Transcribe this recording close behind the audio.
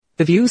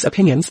The views,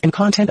 opinions, and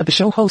content of the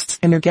show hosts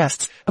and their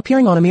guests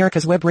appearing on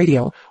America's Web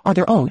Radio are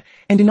their own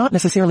and do not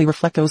necessarily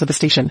reflect those of the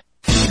station.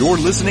 You're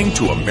listening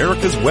to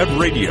America's Web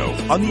Radio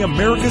on the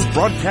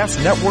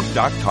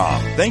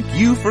AmericasBroadcastNetwork.com. Thank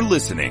you for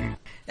listening.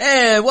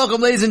 And welcome,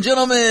 ladies and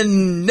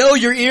gentlemen. No,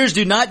 your ears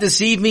do not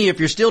deceive me. If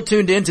you're still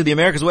tuned in to the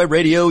America's Web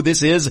Radio,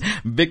 this is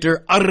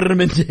Victor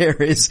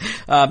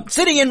Armendariz,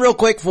 sitting in real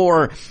quick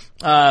for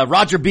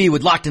Roger B.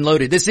 with Locked and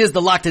Loaded. This is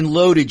the Locked and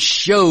Loaded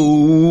show.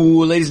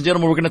 Ladies and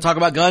gentlemen, we're going to talk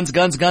about guns.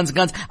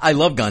 I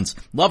love guns.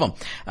 Love them.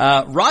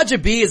 Roger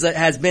B.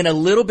 has been a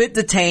little bit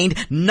detained,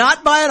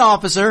 not by an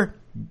officer.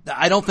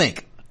 I don't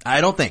think.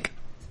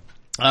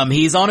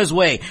 He's on his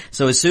way.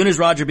 So as soon as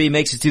Roger B.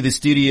 makes it to the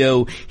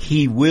studio,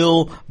 he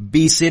will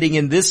be sitting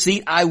in this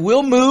seat. I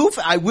will move.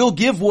 I will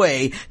give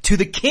way to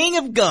the king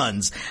of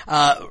guns.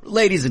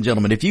 Ladies and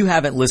gentlemen, if you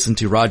haven't listened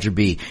to Roger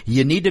B.,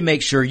 you need to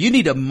make sure, you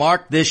need to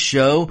mark this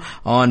show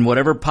on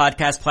whatever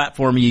podcast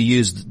platform you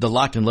use, the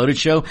Locked and Loaded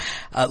show.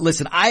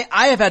 Listen, I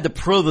have had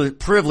the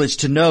privilege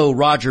to know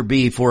Roger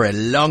B. for a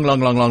long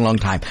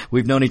time.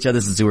 We've known each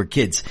other since we were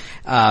kids.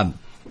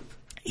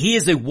 He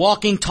is a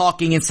walking,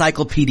 talking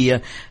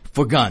encyclopedia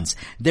for guns.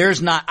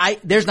 There's not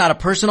a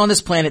person on this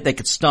planet that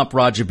could stump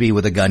Roger B.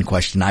 with a gun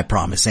question, I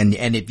promise. And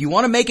if you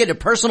want to make it a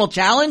personal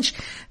challenge,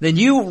 then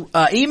you,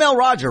 email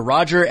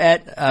Roger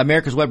at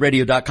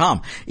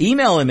americaswebradio.com.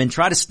 Email him and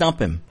try to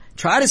stump him.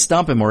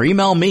 Or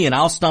email me and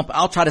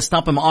I'll try to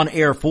stump him on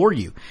air for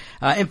you.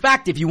 In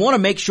fact, if you want to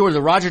make sure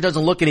that Roger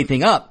doesn't look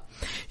anything up,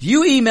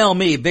 you email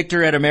me,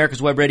 Victor at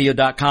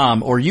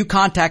americaswebradio.com, or you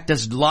contact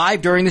us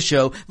live during the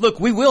show.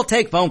 Look, we will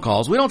take phone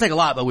calls. We don't take a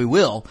lot, but we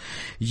will.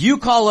 You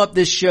call up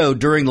this show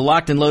during the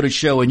Locked and Loaded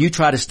show and you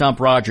try to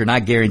stump Roger, and I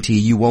guarantee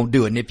you won't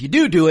do it. And if you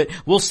do it,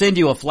 we'll send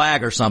you a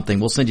flag or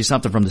something. We'll send you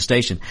something from the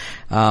station.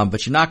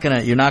 But you're not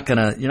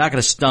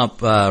gonna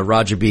stump,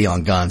 Roger B.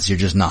 on guns. You're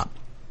just not.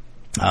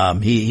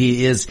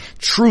 He is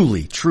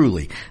truly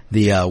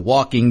the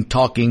walking,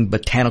 talking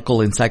botanical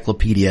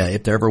encyclopedia,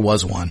 if there ever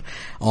was one,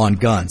 on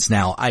guns.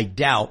 Now, I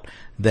doubt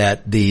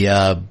that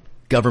the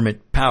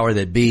government power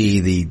that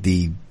be,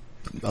 the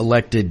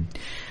elected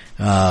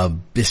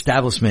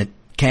establishment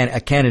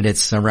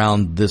candidates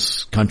around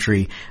this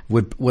country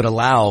would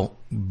allow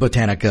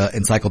Botanica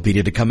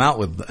Encyclopedia to come out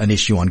with an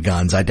issue on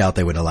guns. I doubt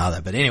they would allow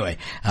that. But anyway,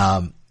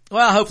 well,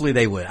 hopefully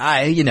they would.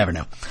 You never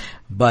know.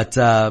 But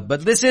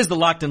this is the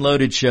Locked and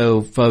Loaded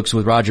show, folks,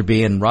 with Roger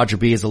B. And Roger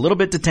B. is a little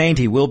bit detained.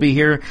 He will be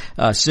here,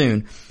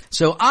 soon.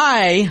 So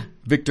I,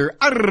 Victor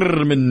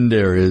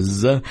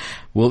Armendariz,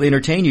 will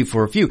entertain you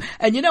for a few.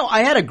 And I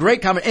had a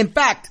great comment. In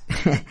fact,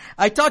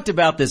 I talked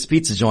about this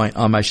pizza joint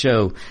on my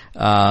show,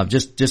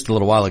 just a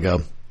little while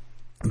ago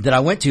that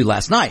I went to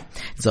last night.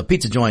 It's a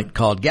pizza joint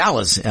called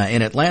Gala's,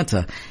 in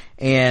Atlanta.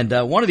 And,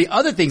 one of the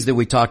other things that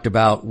we talked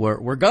about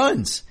were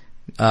guns.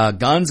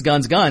 Guns.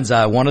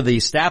 One of the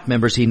staff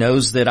members, he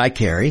knows that I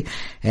carry,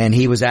 and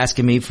he was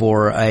asking me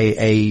for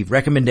a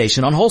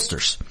recommendation on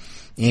holsters.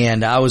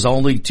 And I was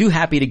only too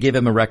happy to give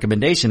him a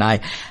recommendation. I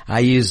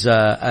use,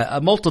 a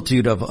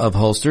multitude of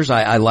holsters.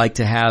 I like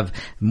to have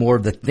more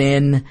of the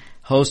thin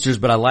holsters,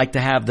 but I like to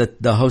have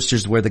the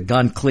holsters where the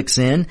gun clicks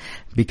in,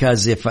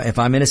 because if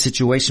I'm in a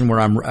situation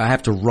where I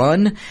have to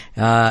run,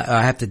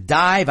 I have to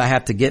dive, I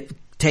have to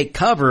take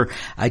cover,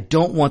 I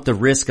don't want the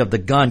risk of the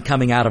gun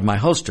coming out of my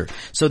holster.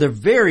 So they're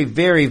very,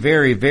 very,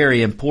 very,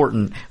 very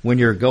important when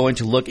you're going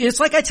to look. It's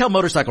like I tell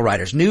motorcycle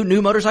riders,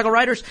 new motorcycle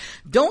riders,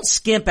 don't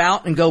skimp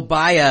out and go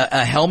buy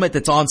a helmet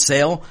that's on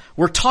sale.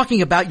 We're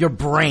talking about your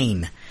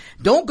brain.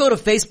 Don't go to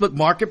Facebook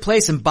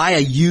Marketplace and buy a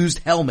used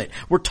helmet.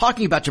 We're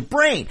talking about your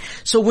brain.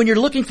 So when you're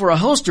looking for a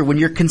holster, when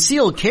you're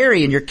concealed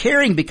carry and you're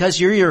carrying because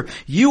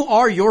you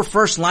are your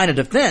first line of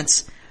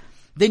defense,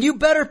 then you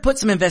better put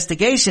some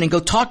investigation and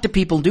go talk to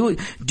people, do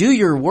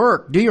your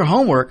work, do your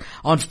homework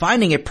on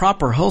finding a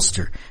proper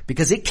holster,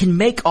 because it can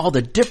make all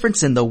the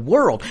difference in the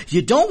world.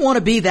 You don't want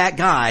to be that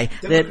guy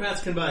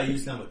Democrats can buy a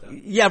used helmet though.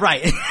 Yeah,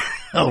 right.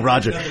 Oh,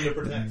 Roger.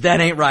 That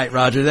ain't right,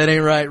 Roger. That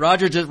ain't right.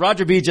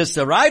 Roger B. just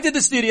arrived at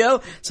the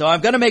studio, so I'm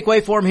gonna make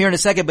way for him here in a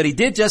second, but he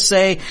did just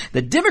say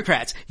the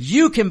Democrats,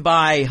 you can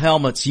buy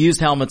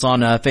used helmets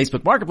on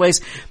Facebook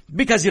Marketplace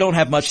because you don't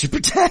have much to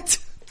protect.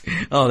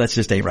 Oh, that's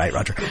just ain't right,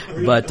 Roger.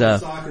 But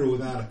soccer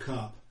without a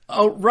cup.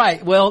 Oh,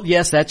 right. Well,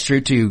 yes, that's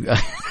true too.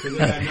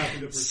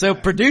 So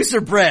producer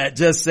Brett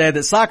just said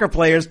that soccer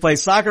players play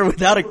soccer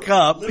without a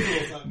cup.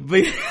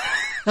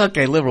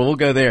 Okay, liberal, we'll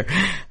go there.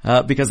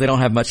 Because they don't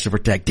have much to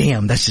protect.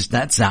 Damn,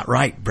 that's not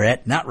right,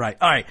 Brett. Not right.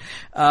 All right.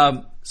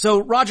 So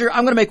Roger,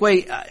 I'm going to make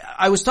way.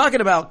 I was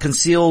talking about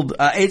concealed,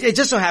 it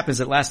just so happens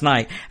that last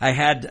night I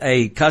had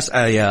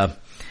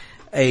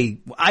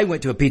I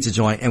went to a pizza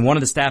joint and one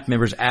of the staff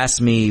members asked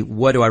me,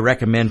 what do I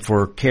recommend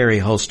for carry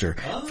holster?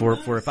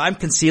 For if I'm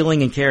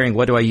concealing and carrying,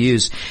 what do I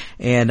use?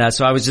 And,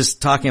 so I was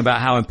just talking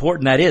about how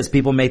important that is.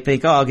 People may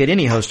think, I'll get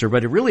any holster,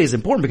 but it really is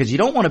important because you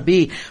don't want to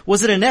be,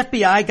 was it an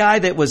FBI guy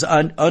that was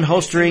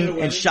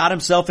unholstering and shot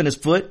himself in his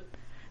foot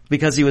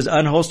because he was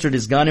unholstered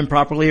his gun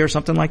improperly or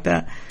something like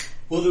that?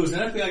 Well, there was an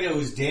FBI guy who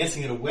was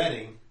dancing at a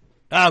wedding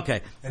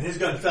Okay. And his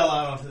gun fell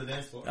out onto the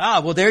dance floor.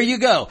 Ah, well, there you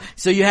go.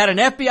 So you had an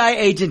FBI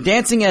agent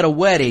dancing at a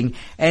wedding,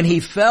 and he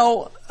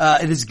fell,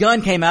 and his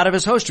gun came out of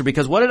his holster.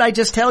 Because what did I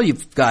just tell you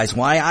guys?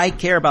 Why I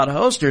care about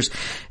holsters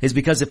is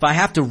because if I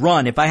have to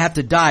run, if I have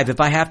to dive,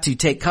 if I have to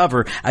take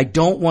cover, I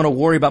don't want to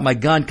worry about my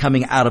gun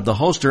coming out of the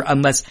holster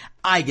unless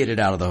I get it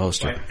out of the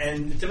holster. Right.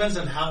 And it depends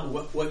on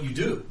what you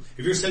do.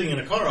 If you're sitting in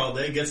a car all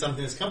day, get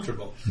something that's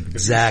comfortable.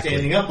 Exactly. If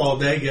you're standing up all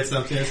day, get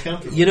something that's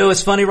comfortable. You know,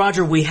 it's funny,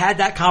 Roger, we had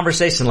that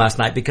conversation last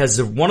night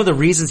because one of the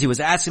reasons he was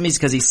asking me is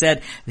because he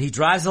said he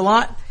drives a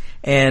lot.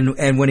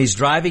 And when he's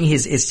driving,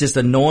 it's just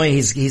annoying.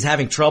 He's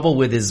having trouble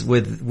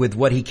with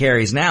what he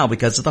carries now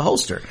because of the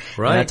holster.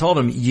 Right. And I told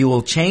him, you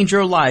will change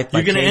your life by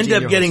You're going to end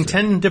up getting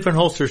holster. 10 different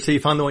holsters till you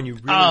find the one you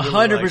really,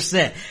 really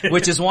 100%. Like.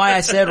 Which is why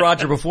I said,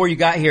 Roger, before you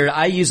got here,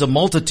 I use a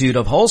multitude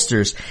of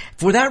holsters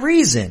for that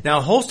reason.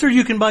 Now, holster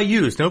you can buy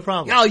used, no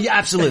problem. Oh, yeah,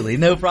 absolutely.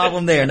 No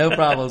problem there. No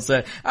problem,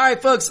 sir. All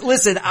right, folks,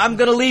 listen, I'm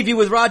going to leave you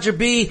with Roger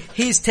B.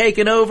 He's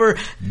taking over.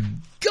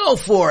 Go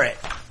for it.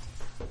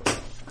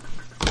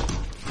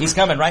 He's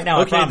coming right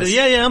now, okay, I promise.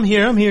 Yeah, I'm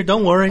here.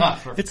 Don't worry.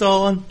 It's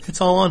all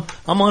on.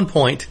 I'm on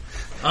point.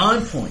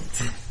 On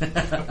point.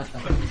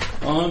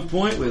 On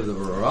point with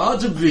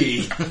Roger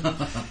B.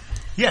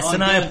 Yes,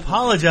 and I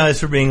apologize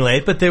for being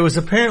late, but there was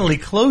apparently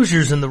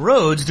closures in the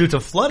roads due to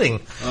flooding.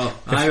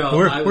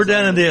 Oh, we're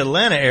down in the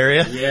Atlanta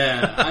area.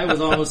 Yeah, I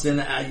was almost in.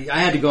 I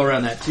had to go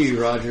around that too,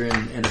 Roger,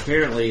 and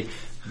apparently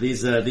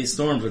these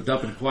storms are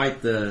dumping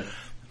quite the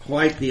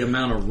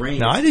amount of rain.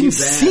 Now, I didn't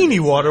see any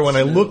water when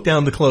I looked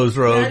down the closed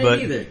road, but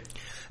either.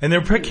 And there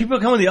are people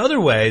coming the other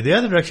way, the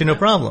other direction, no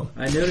problem.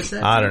 I noticed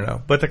that. I don't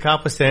know, but the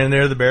cop was standing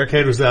there. The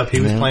barricade was up. He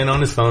was playing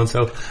on his phone,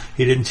 so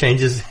he didn't change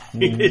his.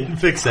 He didn't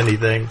fix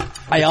anything.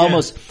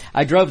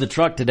 I drove the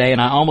truck today, and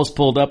I almost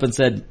pulled up and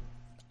said,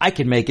 I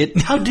can make it.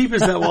 How deep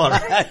is that water?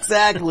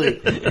 Exactly.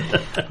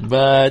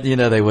 But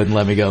they wouldn't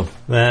let me go.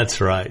 That's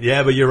right.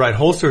 Yeah, but you're right.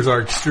 Holsters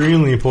are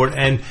extremely important,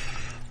 and.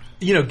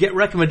 Get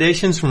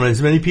recommendations from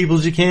as many people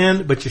as you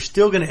can, but you're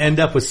still going to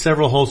end up with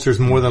several holsters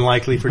more than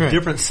likely for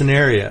different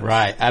scenarios.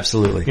 Right,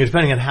 absolutely.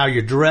 Depending on how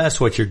you're dressed,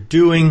 what you're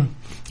doing,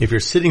 if you're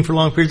sitting for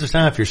long periods of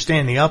time, if you're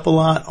standing up a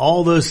lot,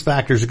 all those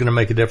factors are going to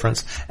make a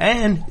difference.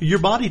 And your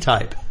body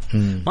type.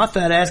 My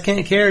fat ass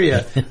can't carry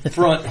a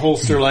front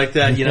holster like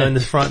that, in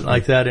the front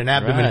like that, an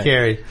abdomen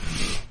carry.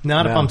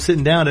 Not if I'm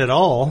sitting down at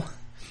all.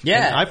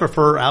 Yeah. And I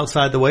prefer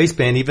outside the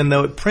waistband, even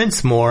though it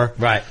prints more.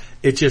 Right.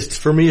 It just,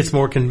 for me, it's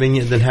more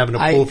convenient than having to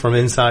pull from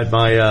inside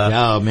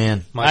my,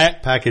 my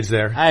package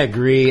there. I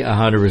agree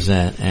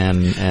 100%.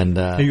 And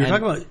you're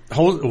talking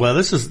about,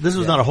 this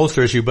was not a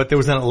holster issue, but there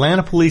was an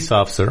Atlanta police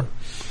officer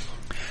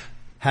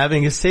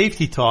having a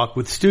safety talk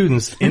with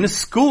students in a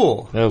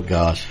school. Oh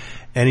gosh.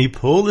 And he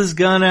pulled his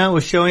gun out,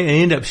 was showing, and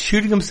he ended up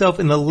shooting himself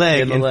in the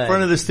leg in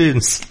front of the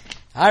students.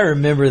 I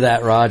remember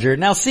that, Roger.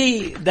 Now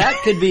see, that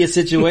could be a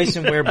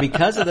situation where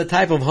because of the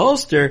type of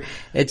holster,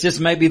 it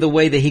just might be the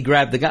way that he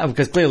grabbed the gun,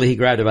 because clearly he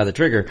grabbed it by the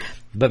trigger.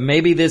 But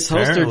maybe this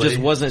holster just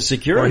wasn't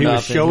secure enough. Or he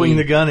was showing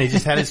the gun, and he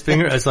just had his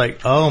finger, it's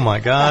like, oh my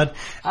God.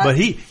 But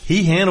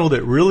he handled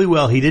it really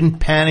well. He didn't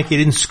panic, he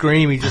didn't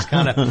scream, he just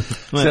kind of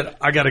said,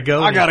 I gotta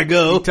go.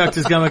 He tucked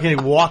his gun back in, he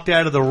walked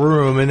out of the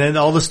room, and then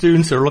all the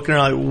students are looking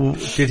around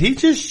like, did he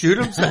just shoot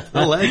himself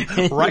in the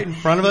leg right in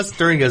front of us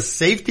during a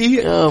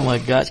safety? Oh my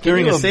gosh.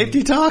 During a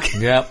safety talk?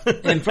 Yep.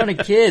 In front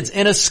of kids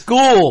in a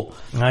school.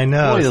 I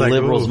know. Boy, the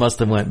liberals must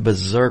have went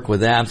berserk with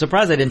that. I'm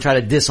surprised they didn't try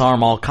to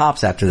disarm all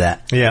cops after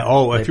that. Yeah.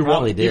 Oh, if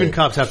you're even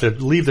cops have to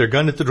leave their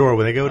gun at the door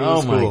when they go to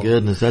the school. Oh my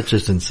goodness, that's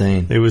just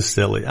insane. It was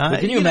silly.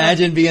 Can you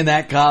imagine being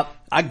that cop?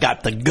 I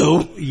got to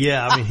go.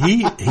 Yeah, I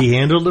mean, he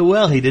handled it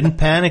well. He didn't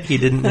panic. He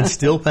didn't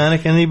instill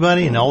panic in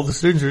anybody, and all the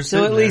students were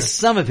sitting So at least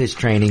some of his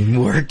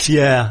training worked.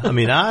 Yeah, I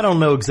mean, I don't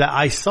know exactly.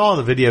 I saw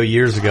the video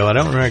years ago. I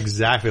don't remember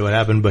exactly what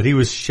happened, but he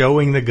was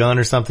showing the gun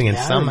or something, and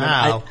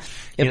somehow...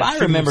 If I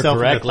remember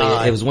correctly,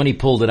 it was when he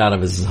pulled it out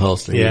of his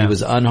holster. Yeah. He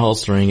was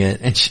unholstering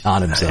it and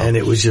shot himself. And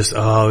it was just, it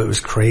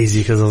was crazy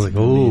because I was like,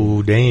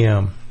 oh,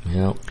 damn.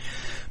 Yep.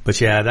 But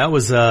yeah, that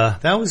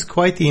was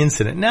quite the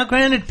incident. Now,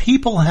 granted,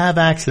 people have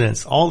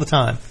accidents all the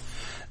time.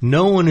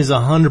 No one is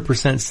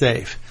 100%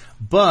 safe.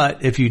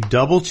 But if you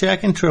double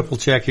check and triple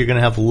check, you're going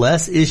to have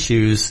less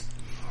issues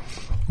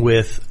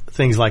with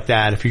things like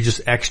that if you're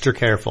just extra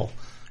careful.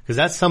 Because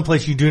that's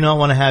someplace you do not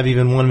want to have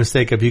even one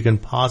mistake if you can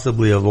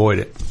possibly avoid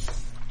it.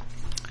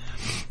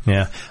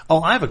 Yeah.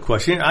 Oh, I have a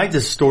question. I had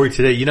this story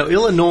today.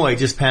 Illinois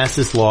just passed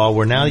this law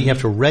where now you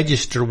have to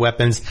register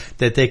weapons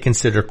that they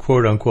consider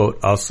quote unquote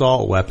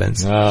assault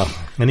weapons.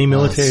 Any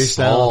military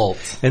style.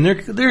 And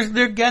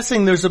they're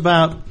guessing there's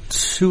about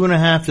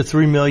 2.5 to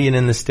 3 million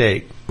in the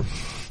state.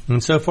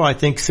 And so far I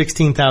think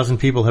 16,000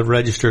 people have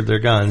registered their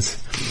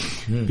guns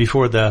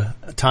before the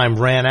time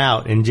ran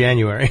out in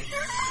January.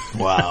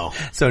 Wow.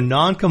 So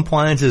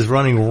non-compliance is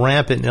running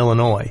rampant in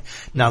Illinois.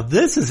 Now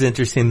this is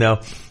interesting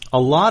though. A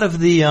lot of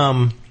the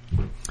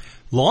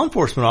law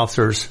enforcement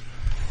officers,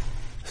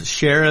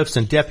 sheriffs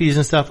and deputies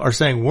and stuff are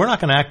saying, we're not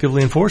going to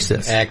actively enforce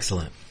this.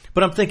 Excellent.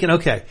 But I'm thinking,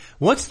 okay,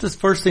 what's the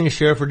first thing a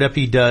sheriff or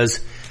deputy does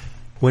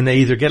when they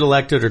either get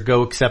elected or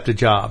go accept a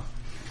job?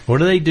 What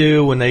do they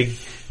do when they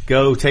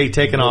go take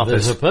an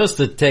office? They're supposed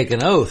to take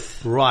an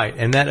oath. Right,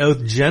 and that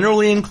oath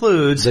generally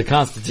includes The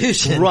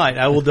Constitution. Right,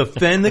 I will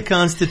defend the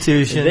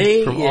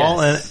Constitution from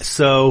all.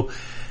 So,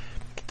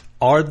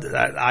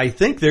 I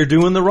think they're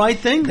doing the right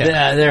thing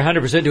there. They're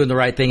 100% doing the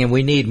right thing, and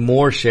we need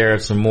more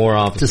sheriffs and more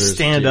officers to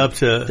stand up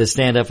for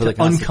the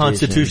Constitution.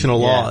 Unconstitutional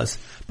laws.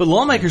 But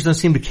lawmakers don't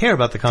seem to care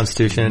about the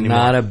Constitution anymore.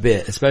 Not a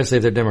bit, especially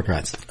if they're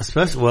Democrats.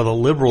 Especially, well, the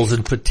liberals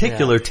in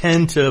particular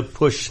tend to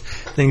push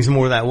things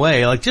more that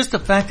way. Like just the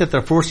fact that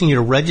they're forcing you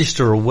to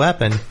register a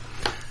weapon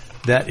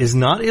that is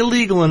not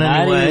illegal in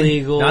any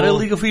way. Not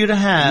illegal for you to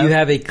have. You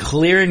have a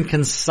clear and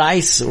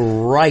concise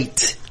right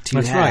to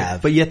That's have.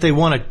 right. But yet they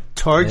want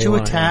to charge you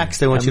a tax.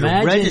 They want you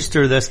to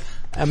register this.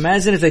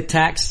 Imagine if they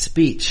taxed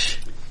speech.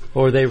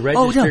 Or they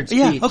registered speech.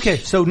 Yeah, okay.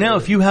 So now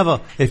if you have a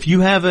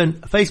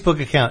Facebook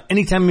account,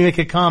 anytime you make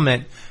a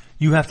comment,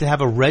 you have to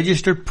have a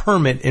registered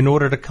permit in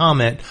order to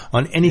comment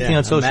on anything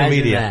on social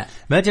media. That.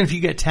 Imagine if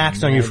you get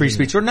taxed on your free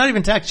speech, or not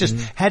even taxed, just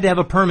had to have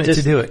a permit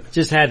to do it.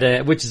 Just had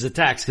to, which is a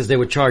tax because they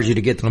would charge you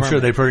to get the permit. I'm sure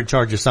they probably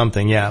charge you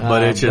something,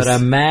 but it's just.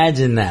 But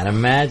imagine that.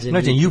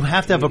 Imagine you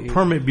have to have a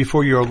permit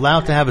before you're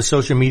allowed to have a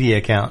social media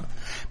account.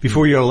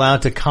 Before you're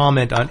allowed to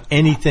comment on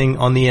anything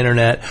on the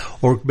internet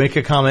or make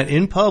a comment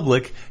in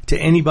public to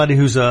anybody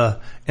who's an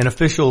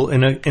official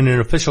in an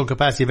official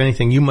capacity of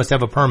anything, you must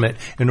have a permit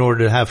in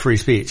order to have free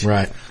speech.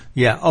 Right.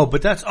 Yeah. Oh,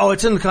 but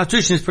it's in the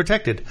Constitution. It's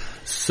protected.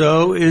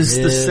 So is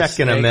the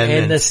Second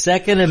Amendment. And the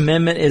Second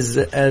Amendment is,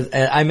 as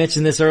I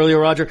mentioned this earlier,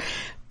 Roger,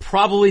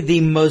 probably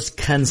the most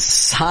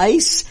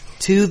concise,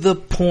 to the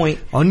point.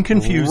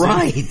 Unconfusing.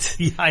 Right.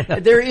 Yeah, I know.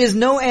 There is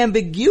no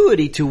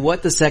ambiguity to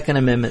what the Second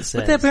Amendment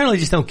says. But they apparently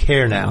just don't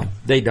care now.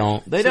 They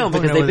don't. They don't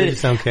because they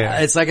just don't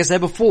care. It's like I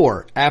said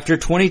before, after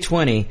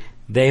 2020,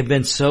 they've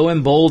been so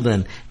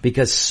emboldened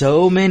because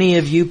so many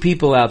of you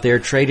people out there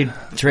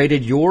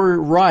traded your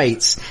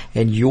rights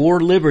and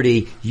your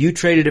liberty. You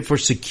traded it for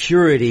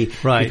security.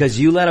 Right. Because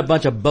you let a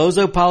bunch of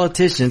bozo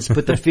politicians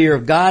put the fear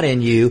of God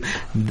in you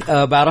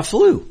about a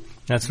flu.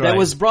 That's right. That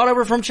was brought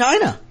over from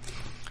China.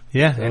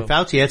 Yeah, and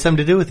Fauci had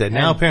something to do with it.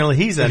 Now apparently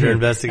he's under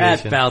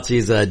investigation. That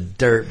Fauci's a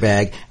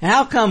dirtbag. And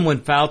how come when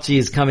Fauci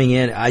is coming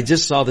in, I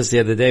just saw this the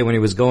other day when he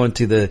was going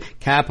to the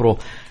Capitol,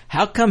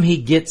 how come he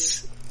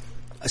gets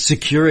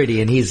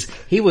security and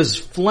he was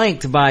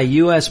flanked by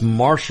U.S.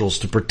 Marshals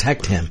to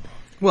protect him?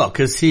 Well,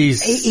 cause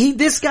he's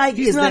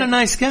not a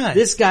nice guy.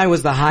 This guy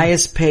was the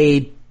highest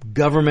paid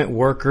government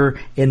worker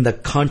in the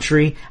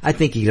country. I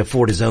think he could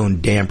afford his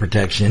own damn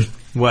protection.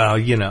 Well,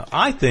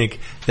 I think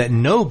that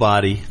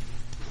nobody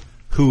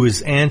who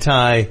is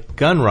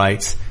anti-gun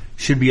rights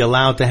should be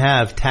allowed to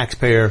have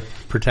taxpayer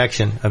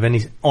protection of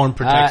any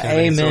protection.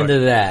 Amen to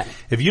that.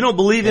 If you don't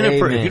believe in it,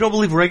 if you don't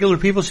believe regular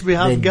people should be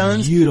having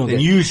guns, you don't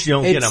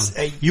get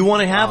them. You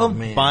want to have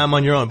them, buy them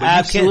on your own. But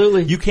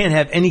absolutely, you can't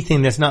have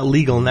anything that's not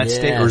legal in that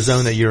state or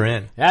zone that you're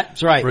in.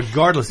 That's right.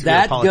 Regardless of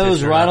that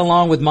goes right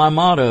along with my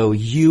motto: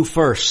 you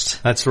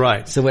first. That's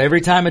right. So every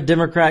time a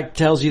Democrat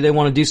tells you they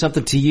want to do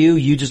something to you,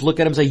 you just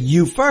look at them and say,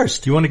 "You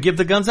first." You want to give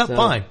the guns up?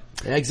 Fine.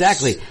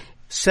 Exactly.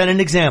 Set an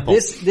example.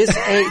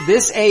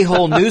 This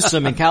a-hole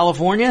Newsom in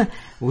California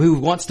who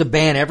wants to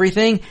ban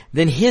everything,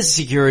 then his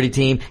security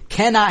team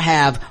cannot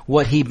have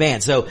what he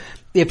banned. So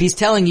if he's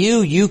telling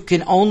you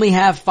can only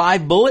have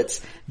 5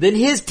 bullets, then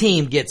his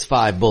team gets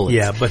 5 bullets.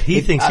 Yeah, but he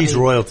thinks he's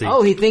royalty.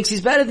 Oh, he thinks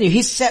he's better than you.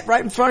 He sat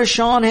right in front of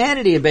Sean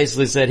Hannity and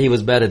basically said he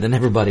was better than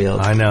everybody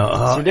else. I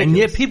know. And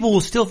yet people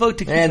will still vote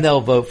to keep and they'll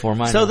vote for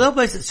him.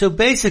 So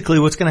basically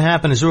what's going to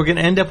happen is we're going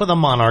to end up with a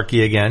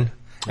monarchy again.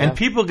 And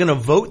people are going to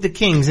vote the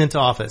kings into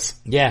office.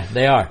 Yeah,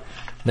 they are.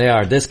 They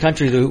are. This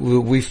country,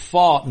 we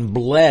fought and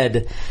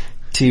bled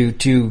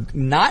to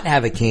not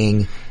have a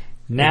king.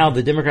 Now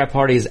the Democrat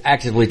Party is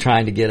actively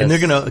trying to get us. And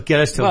they're going to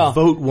get us to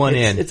vote one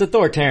in. It's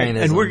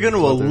authoritarianism. And we're going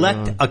to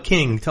elect a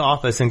king to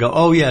office and go,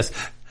 oh yes,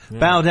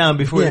 bow down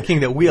before the king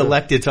that we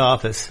elected to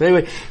office.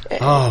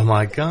 Oh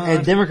my God.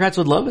 And Democrats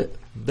would love it.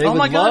 They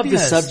would love to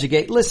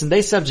subjugate. Listen,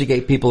 they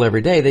subjugate people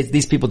every day.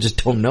 These people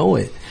just don't know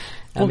it.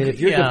 I mean, if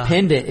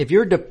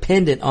you're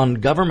dependent on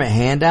government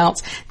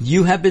handouts,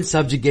 you have been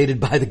subjugated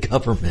by the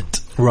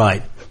government.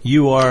 Right.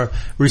 You are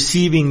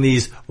receiving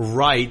these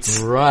rights.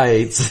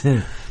 Right.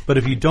 But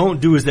if you don't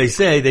do as they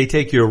say, they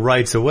take your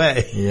rights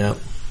away. Yep.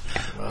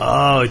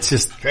 Oh, it's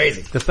just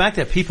crazy. The fact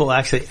that people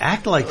actually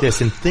act like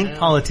this and think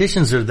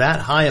politicians are that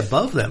high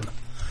above them.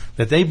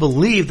 That they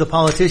believe the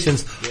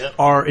politicians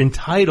are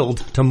entitled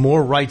to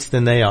more rights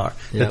than they are.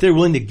 That they're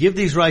willing to give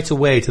these rights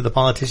away to the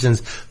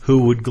politicians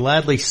who would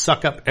gladly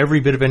suck up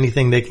every bit of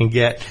anything they can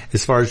get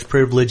as far as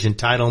privilege,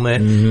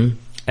 entitlement,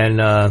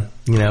 and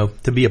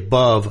to be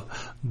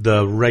above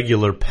the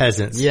regular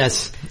peasants.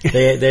 Yes,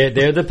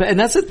 they're and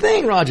that's the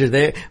thing,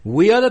 Roger.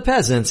 We are the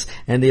peasants,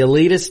 and the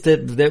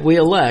elitists that we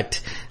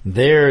elect,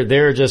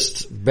 they're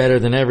just better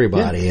than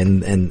everybody,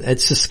 and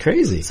it's just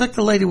crazy. It's like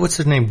the lady, what's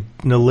her name?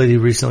 The lady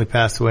recently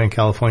passed away in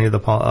California,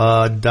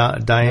 Dianne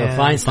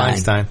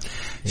Feinstein.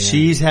 Yeah.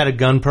 She's had a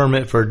gun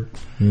permit for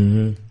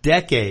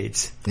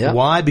decades. Yep.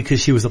 Why?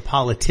 Because she was a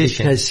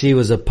politician. Because she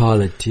was a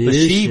politician. But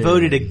she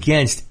voted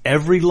against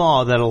every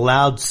law that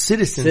allowed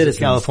citizens of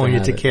California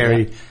to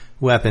carry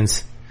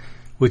weapons,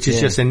 which is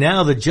just, and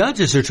now the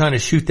judges are trying to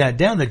shoot that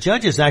down. The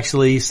judges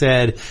actually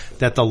said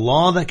that the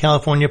law that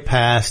California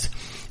passed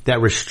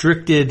that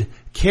restricted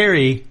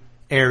carry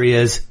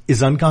areas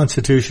is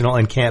unconstitutional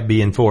and can't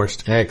be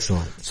enforced.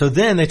 Excellent. So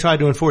then they tried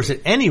to enforce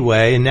it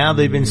anyway, and now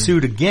they've been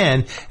sued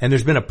again, and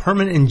there's been a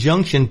permanent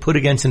injunction put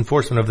against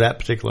enforcement of that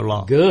particular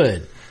law.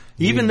 Good.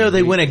 Even though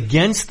they went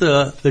against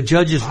the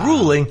judge's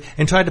ruling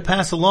and tried to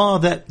pass a law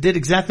that did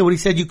exactly what he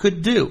said you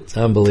could do. It's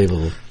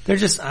unbelievable. They're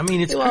just,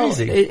 it's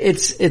crazy.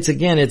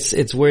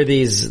 It's where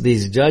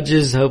these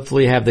judges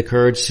hopefully have the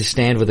courage to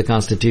stand with the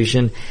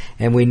Constitution,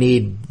 and we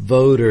need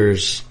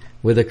voters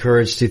with the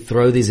courage to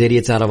throw these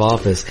idiots out of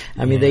office.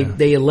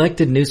 They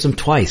elected Newsom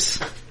twice.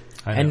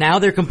 And now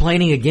they're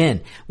complaining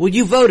again. Well,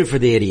 you voted for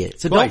the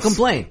idiot, so twice. Don't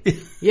complain.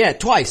 Yeah,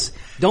 twice.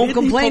 Don't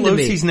complain to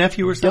me. Pelosi's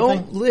nephew or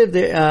something? Don't live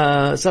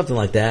there, something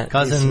like that.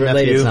 Cousin, it's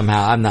related nephew.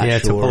 somehow. I'm not sure. Yeah,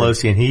 to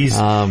Pelosi,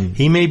 and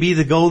he may be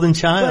the golden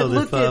child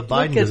if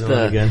Biden doesn't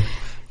run again.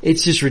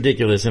 It's just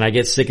ridiculous, and I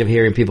get sick of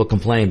hearing people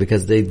complain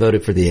because they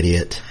voted for the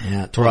idiot.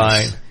 Yeah,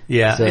 twice. Right.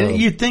 Yeah. So and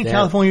you'd think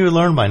California would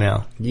learn by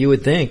now. You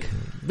would think.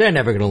 They're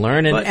never going to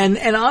learn.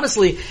 And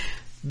honestly,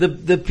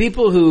 the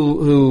people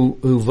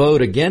who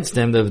vote against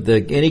him,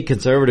 any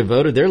conservative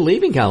voter, they're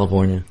leaving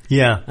California.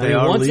 Yeah, they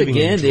are once leaving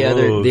again,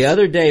 the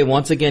other day,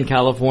 once again,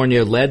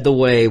 California led the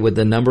way with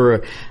the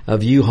number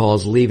of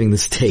U-Hauls leaving the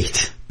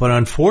state. But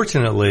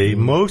unfortunately,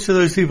 most of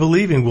those people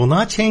leaving will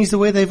not change the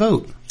way they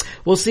vote.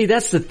 Well, see,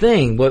 that's the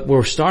thing. What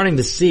we're starting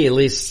to see, at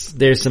least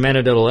there's some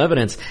anecdotal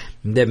evidence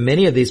that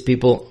many of these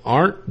people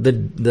aren't the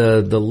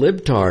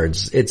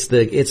libtards. It's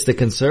the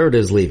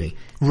conservatives leaving.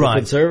 Right. The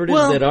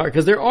conservatives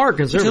because there are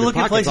conservative you look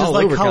at pockets places all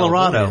like over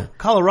Colorado.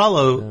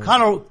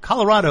 California.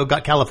 Colorado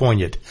got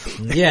California'd.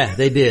 Yeah,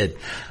 they did.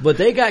 But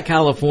they got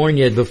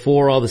California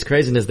before all this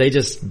craziness.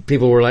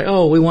 People were like,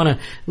 oh, we want to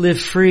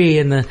live free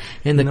in the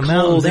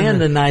cold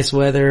and the nice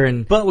weather,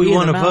 but we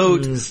want to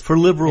vote for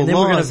liberal laws. And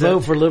then we're going to vote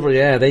for liberal.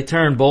 Yeah, they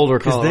turned Boulder,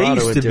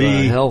 Colorado into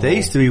a hellhole. They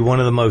used to be one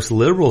of the most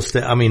liberal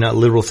states. I mean, not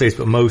liberal states,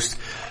 but most,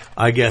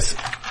 I guess,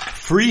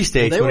 free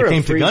states when it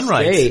came to gun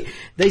rights.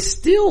 They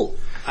still.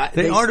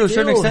 They are to a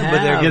certain extent,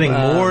 but they're getting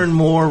more and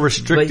more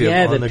restrictive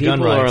on the gun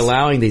rights. People are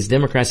allowing these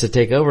Democrats to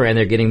take over, and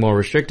they're getting more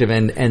restrictive.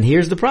 And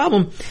here's the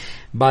problem.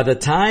 By the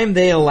time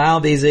they allow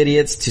these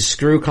idiots to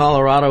screw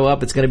Colorado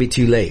up, it's going to be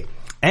too late.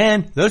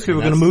 And those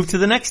people are going to move to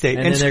the next state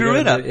and screw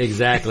it up.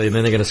 Exactly, and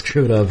then they're going to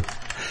screw it up.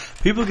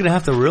 People are going to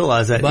have to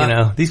realize that,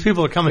 these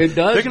people are coming.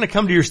 They're going to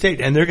come to your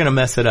state and they're going to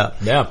mess it up.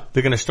 Yeah.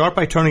 They're going to start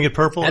by turning it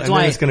purple and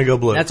then it's going to go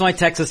blue. That's why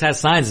Texas has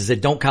signs that say,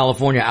 don't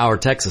California our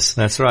Texas.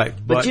 That's right.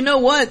 But you know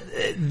what?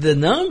 The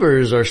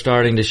numbers are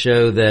starting to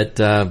show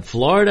that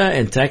Florida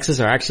and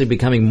Texas are actually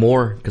becoming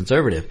more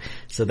conservative.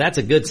 So that's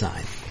a good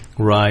sign.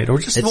 Right. Or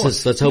just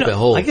let's hope it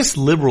holds. I guess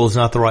liberal is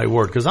not the right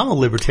word because I'm a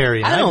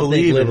libertarian. I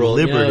believe in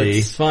liberty.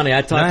 It's funny.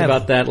 I talked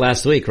about that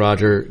last week,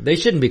 Roger. They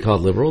shouldn't be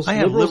called liberals.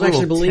 Liberals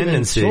actually believe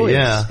in choice.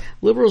 Yeah.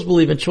 Liberals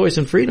believe in choice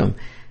and freedom.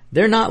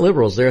 They're not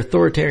liberals. They're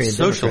authoritarian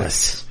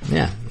socialists.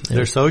 Democrats. Yeah.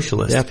 They're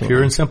socialists. Definitely.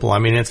 Pure and simple. I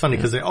mean, it's funny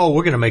because we're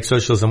going to make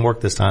socialism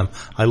work this time.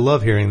 I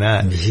love hearing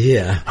that.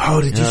 Yeah.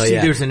 Oh, did you see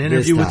there's an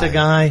interview with a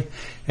guy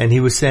and he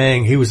was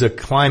saying he was a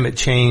climate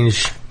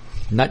change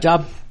nut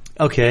job?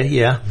 Okay,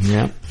 yeah.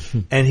 Yeah.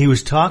 And he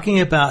was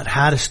talking about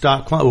how to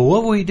stop climate. Well,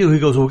 what will we do? He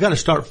goes, well, we've got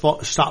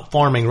to stop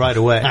farming right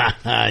away.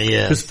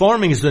 Yeah. Because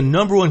farming is the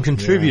number one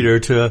contributor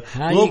to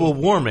global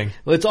warming.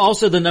 Well, it's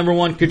also the number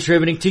one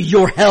contributing to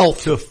your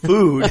health. To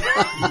food. The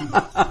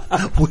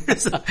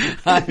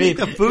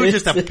food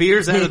just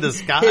appears out of the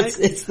sky?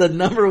 It's the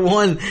number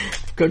one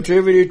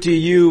contributor to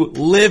you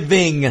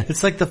living.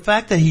 It's like the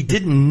fact that he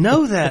didn't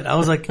know that. I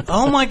was like,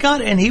 oh my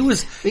God. And he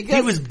was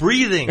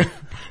breathing.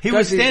 He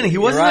was standing. He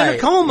wasn't in a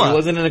coma. He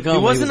wasn't in a coma.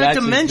 He wasn't a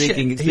dementia.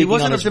 He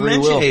wasn't of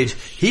dementia age.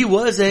 He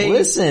was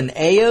Listen,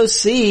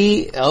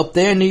 AOC up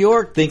there in New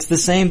York thinks the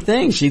same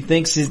thing. She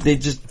thinks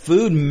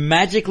food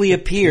magically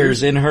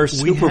appears in her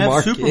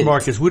supermarket. We have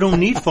supermarkets. We don't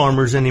need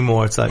farmers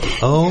anymore. It's like,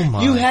 oh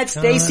my. You had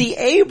Stacey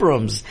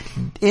Abrams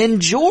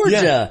in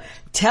Georgia.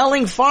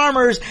 Telling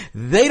farmers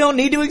they don't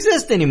need to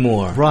exist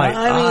anymore. Right.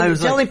 I mean,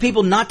 telling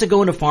people not to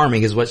go into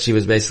farming is what she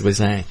was basically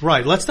saying.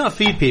 Right. Let's not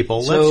feed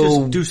people. Let's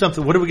just do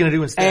something. What are we going to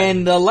do instead?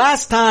 And the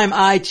last time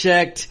I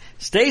checked,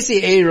 Stacey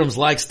Abrams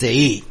likes to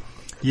eat.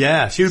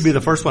 Yeah, she would be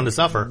the first one to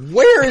suffer.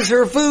 Where is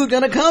her food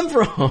going to come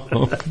from?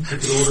 Order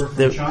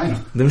from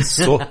China.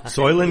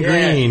 Soylent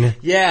Green.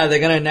 Yeah, they're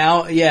going to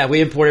now,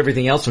 we import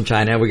everything else from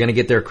China. We're going to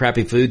get their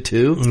crappy food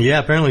too. Yeah,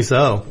 apparently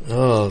so.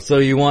 Oh, so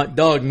you want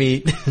dog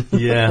meat.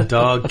 Yeah,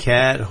 dog,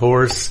 cat,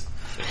 horse,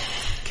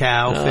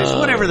 cow,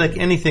 fish,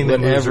 anything that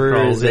moves or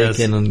whatever crawls. they Yes.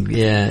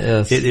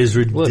 can, It is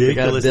Look, they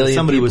got a ridiculous. billion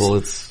Somebody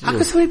people. how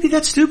could somebody be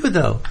that stupid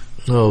though?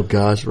 Oh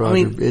gosh, Roger.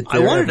 I mean, I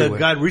wanted a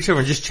guy to reach over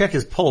and just check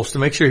his pulse to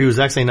make sure he was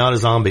actually not a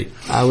zombie.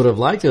 I would have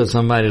liked to have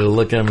somebody to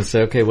look at him and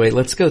say, okay, wait,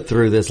 let's go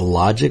through this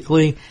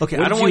logically. Okay,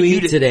 what I don't did want you you eat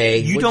to today.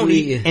 You What don't did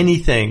you eat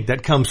anything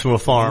that comes from a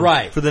farm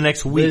Right. for the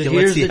next week, and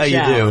Here's let's see the how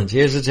challenge. you do.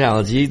 Here's the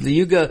challenge.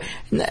 You go,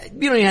 you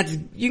don't even have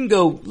to, you can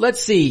go,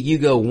 let's see, you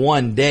go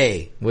one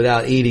day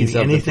without eating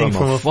something anything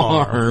from a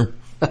farm.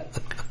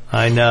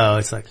 I know.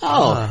 It's like,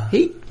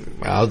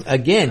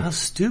 Again, how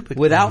stupid.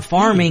 without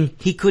farming,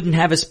 he couldn't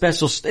have a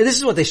special, this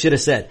is what they should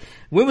have said.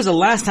 When was the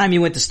last time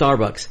you went to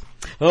Starbucks?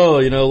 Oh,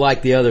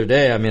 like the other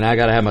day, I mean, I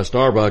gotta have my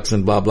Starbucks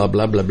and blah, blah,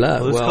 blah, blah, blah.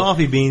 Those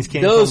coffee beans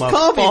came those from a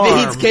coffee farm.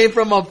 beans came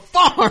from a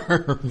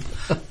farm.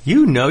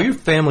 Your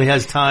family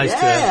has ties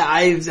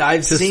I've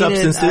to seen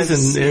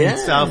substances it. in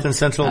South and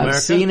Central America.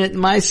 I've seen it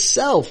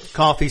myself.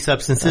 Coffee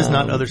substances,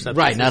 not other substances.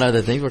 Right, not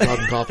other things. We're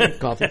talking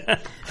coffee.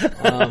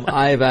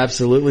 I've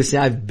absolutely seen,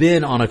 I've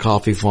been on a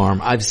coffee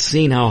farm. I've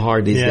seen how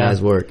hard these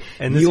guys work.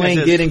 And this you guy ain't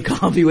says getting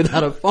coffee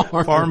without a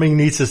farm. Farming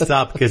needs to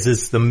stop because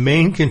it's the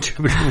main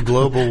contributor to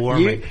global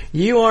warming.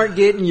 You aren't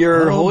getting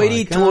your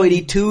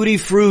hoity-toity,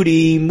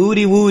 tutti-frutti,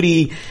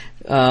 moody-woody,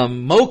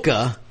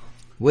 mocha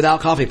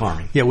without coffee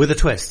farming. Yeah, with a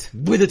twist.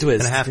 With a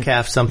twist. And a half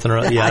calf something or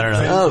other. Yeah, I don't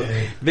know.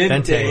 Oh,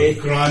 Vente.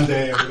 Grande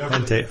or whatever.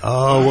 Vente.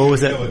 Oh, what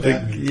was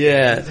that?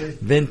 Yeah,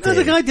 Vente. No,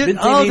 the guy did. Vente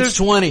Oh, means there's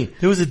 20.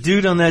 There was a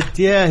dude on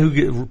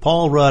that.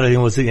 Paul Rudd, I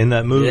think, was in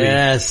that movie.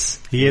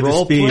 Yes. He gave the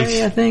Role speech.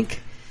 play, I think.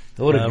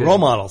 Role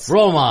models.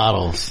 Role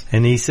models.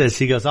 And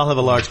she goes, I'll have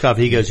a large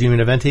coffee. He goes, you mean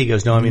a Venti? He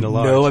goes, no, I mean a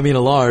large. No, I mean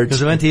a large.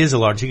 Because a Venti is a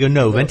large. He goes,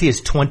 no, Venti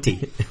is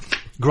 20.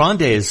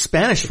 Grande is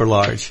Spanish for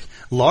large.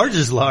 Large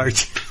is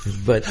large.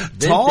 But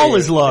tall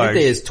is large.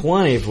 Vente is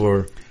 20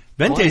 for...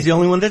 Vente is the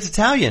only one that's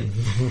Italian.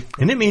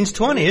 And it means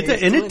 20.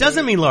 And it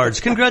doesn't mean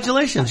large.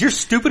 Congratulations. You're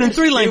stupid in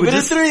 3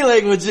 languages. Stupid in 3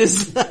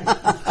 languages.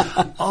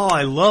 Oh,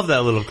 I love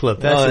that little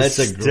clip. That's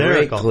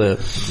hysterical. A great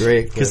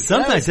clip. Because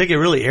sometimes they get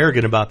really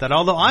arrogant about that.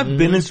 Although I've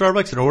been in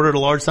Starbucks and ordered a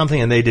large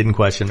something and they didn't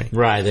question me.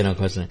 Right, they don't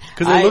question it.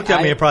 Because they looked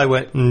at me and probably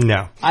went,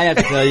 no. I have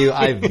to tell you,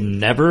 I've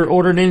never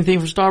ordered anything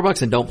from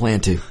Starbucks and don't plan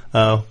to.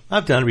 Oh,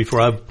 I've done it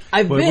before.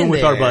 I've been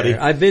with there. our buddy.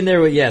 I've been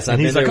there with, yes. And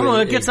he's like, come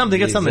on, get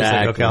something. Exactly. It's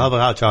like, okay, I'll have a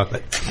hot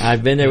chocolate.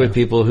 I've been there with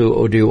people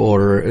who do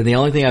order, and the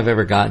only thing I've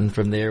ever gotten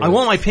from there was... I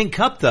want my pink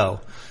cup though.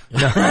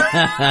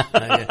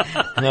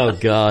 Oh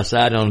gosh,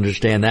 I don't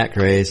understand that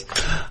craze.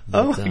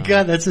 Oh my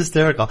God, that's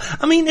hysterical.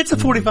 I mean, it's a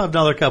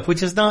 $45 cup,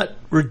 which is not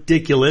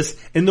ridiculous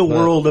in the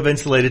world of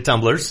insulated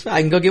tumblers.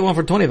 I can go get one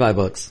for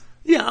 $25.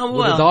 Yeah, well.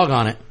 With a dog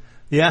on it.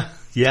 Yeah.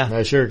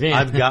 I sure can.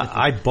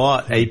 I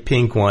bought a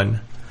pink one.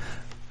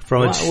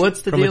 From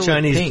a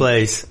Chinese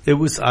place. It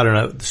was, I don't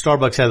know,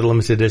 Starbucks had a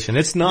limited edition.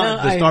 It's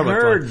not the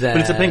Starbucks one, but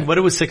it's a pink, but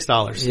it was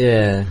 $6.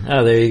 Yeah.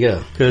 Oh, there you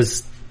go.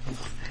 Because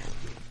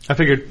I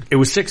figured it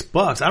was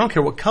 $6. I don't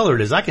care what color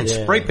it is. I can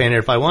spray paint it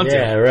if I want to.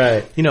 Yeah,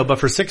 right. But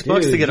for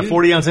 $6 to get a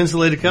 40-ounce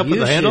insulated cup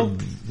with a handle?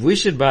 We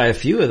should buy a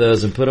few of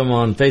those and put them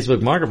on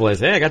Facebook Marketplace.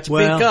 Hey, I got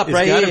your pink cup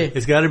right here.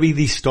 It's got to be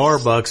the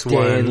Starbucks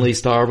one. Stanley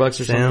Starbucks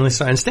or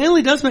something. And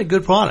Stanley does make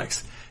good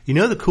products. You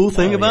know the cool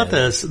thing about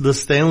the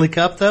Stanley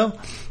Cup though?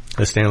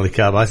 The Stanley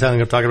Cup. I sound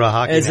like I'm talking about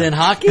hockey. As in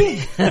hockey?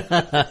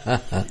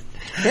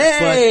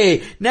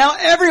 Hey, now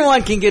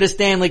everyone can get a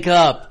Stanley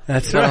Cup.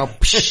 That's right.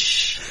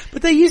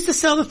 But they used to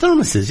sell the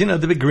thermoses,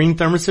 the big green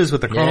thermoses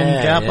with the chrome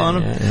cap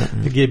on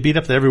them. They get beat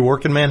up that every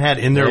working man had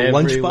in their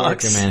lunchbox. Every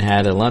working man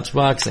had a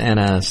lunchbox and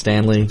a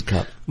Stanley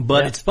Cup.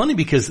 But it's funny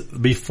because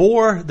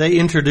before they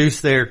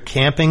introduced their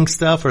camping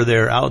stuff or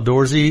their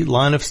outdoorsy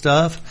line of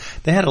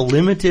stuff, they had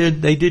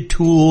they did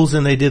tools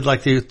and they did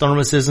like the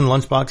thermoses and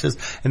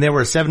lunchboxes, and they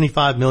were a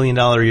 $75 million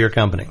a year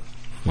company.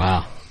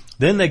 Wow.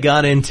 Then they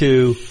got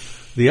into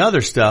the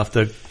other stuff,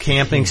 the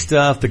camping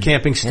stuff, the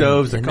camping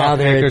stoves, the now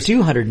they're a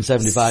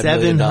 $275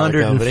 million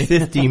company.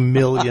 $750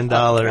 million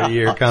a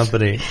year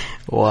company.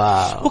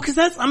 Wow. Well, cause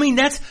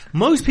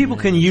most people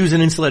can use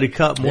an insulated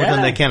cup more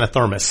than they can a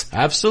thermos.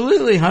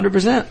 Absolutely,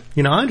 100%.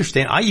 I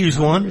understand. I use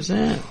 100%. one.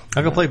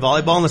 I can play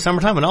volleyball in the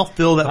summertime and I'll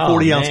fill that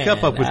 40-ounce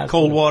cup up with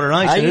cold water and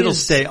ice and it'll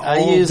stay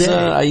all day.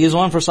 I use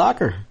one for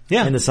soccer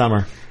in the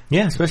summer.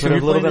 Yeah, especially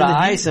put a little bit of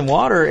ice and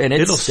water, and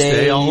it'll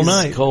stay all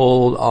night.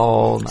 Cold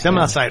all night. I'm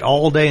outside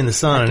all day in the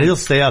sun, and it'll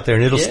stay out there,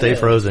 and it'll stay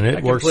frozen.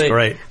 It works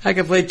great. I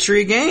can play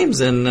tree games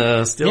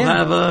and still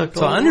have a.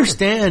 So I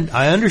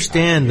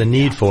understand the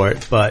need for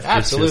it, but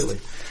absolutely.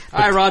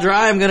 All right, Roger,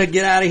 I am going to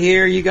get out of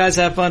here. You guys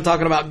have fun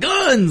talking about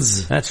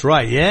guns. That's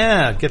right.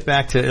 Yeah, get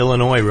back to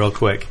Illinois real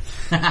quick.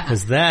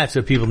 Because that's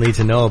what people need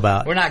to know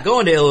about. We're not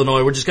going to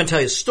Illinois. We're just going to tell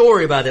you a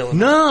story about Illinois.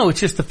 No, it's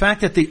just the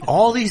fact that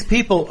all these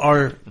people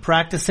are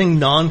practicing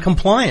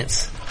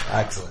non-compliance.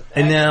 Excellent.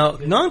 And now,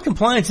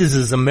 non-compliance is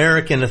as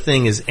American a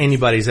thing as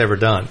anybody's ever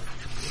done.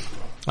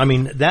 I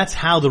mean, that's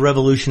how the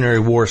Revolutionary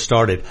War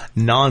started.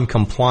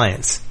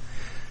 Non-compliance.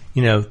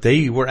 You know,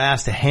 they were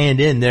asked to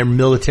hand in their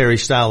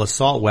military-style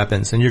assault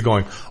weapons, and you're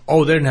going,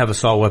 oh, they didn't have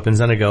assault weapons.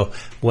 And I go,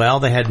 well,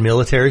 they had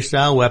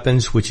military-style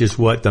weapons, which is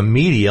what the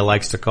media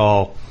likes to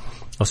call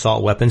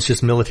assault weapons,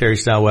 just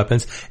military-style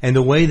weapons. And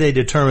the way they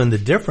determine the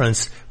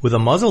difference with a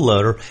muzzle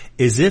loader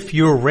is if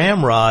your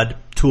ramrod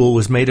tool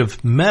was made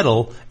of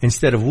metal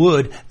instead of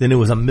wood, then it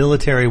was a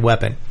military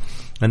weapon.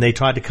 And they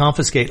tried to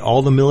confiscate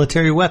all the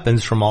military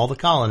weapons from all the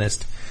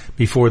colonists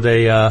before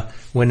they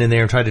went in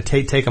there and tried to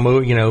take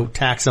them, you know,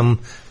 tax them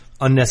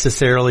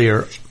unnecessarily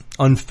or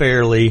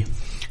unfairly.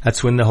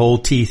 That's when the whole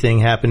tea thing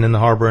happened in the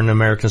harbor and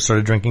Americans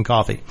started drinking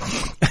coffee.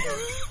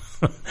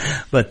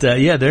 But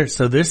this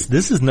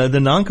is the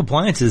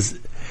non-compliance is,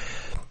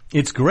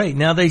 it's great.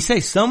 Now they say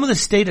some of the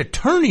state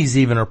attorneys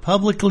even are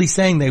publicly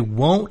saying they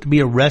won't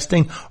be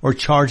arresting or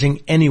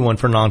charging anyone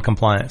for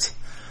non-compliance.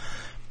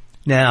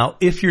 Now,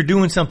 if you're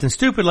doing something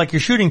stupid like you're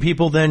shooting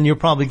people, then you'll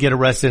probably get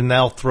arrested and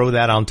they'll throw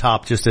that on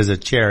top just as a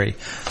cherry.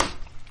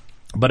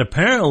 But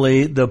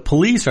apparently the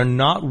police are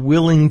not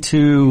willing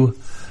to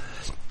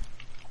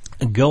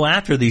go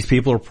after these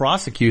people or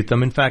prosecute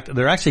them. In fact,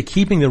 they're actually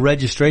keeping the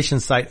registration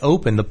site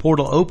open, the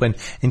portal open,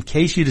 in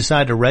case you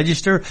decide to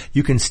register.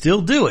 You can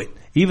still do it,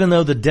 even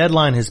though the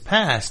deadline has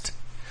passed.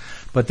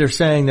 But they're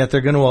saying that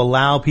they're going to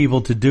allow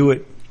people to do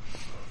it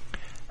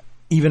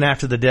even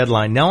after the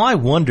deadline. Now, I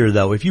wonder,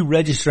 though, if you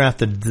register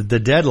after the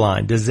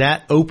deadline, does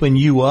that open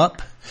you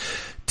up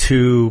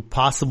to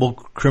possible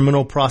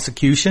criminal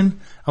prosecution?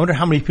 I wonder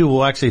how many people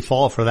will actually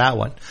fall for that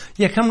one.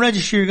 Yeah, come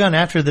register your gun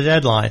after the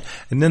deadline,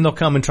 and then they'll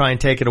come and try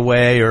and take it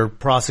away or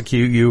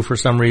prosecute you for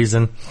some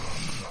reason.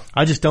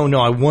 I just don't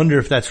know. I wonder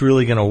if that's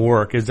really going to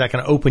work. Is that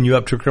going to open you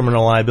up to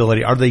criminal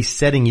liability? Are they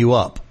setting you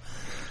up?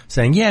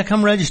 Saying, yeah,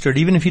 come register it.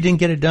 Even if you didn't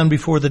get it done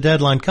before the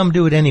deadline, come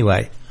do it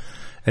anyway.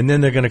 And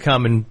then they're going to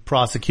come and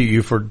prosecute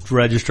you for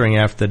registering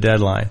after the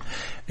deadline.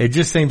 It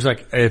just seems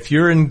like if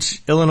you're in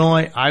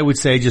Illinois, I would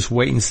say just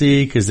wait and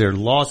see because there are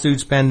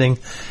lawsuits pending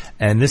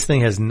and this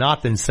thing has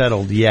not been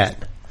settled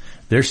yet.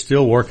 They're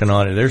still working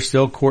on it. There's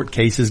still court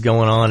cases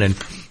going on and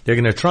they're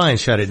going to try and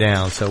shut it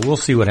down. So we'll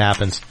see what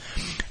happens.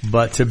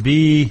 But to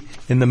be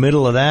in the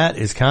middle of that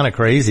is kind of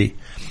crazy.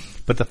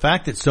 But the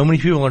fact that so many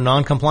people are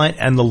non-compliant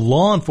and the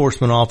law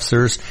enforcement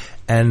officers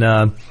and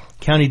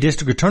county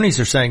district attorneys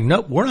are saying,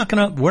 nope, we're not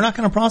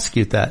gonna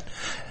prosecute that.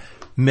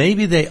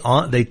 Maybe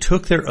they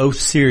took their oath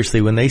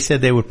seriously when they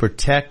said they would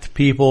protect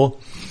people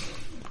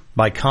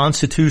by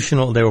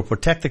they will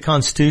protect the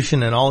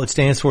Constitution and all it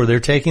stands for. They're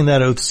taking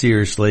that oath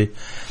seriously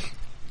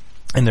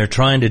and they're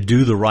trying to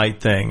do the right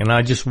thing. And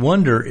I just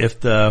wonder if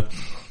the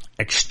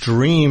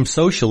extreme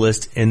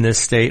socialists in this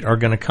state are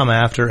going to come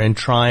after and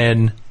try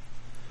and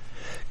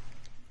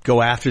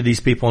go after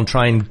these people and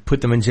try and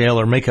put them in jail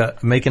or make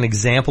an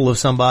example of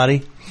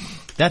somebody.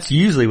 That's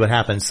usually what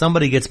happens.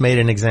 Somebody gets made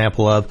an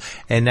example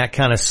of, and that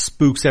kind of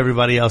spooks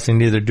everybody else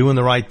into either doing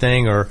the right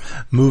thing or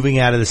moving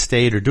out of the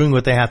state or doing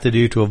what they have to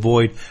do to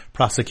avoid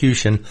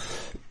prosecution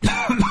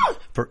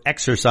for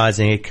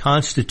exercising a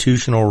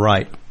constitutional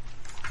right.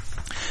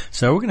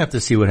 So we're going to have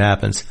to see what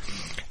happens.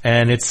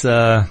 And it's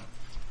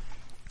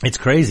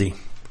crazy.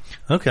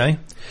 Okay.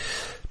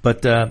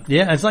 But,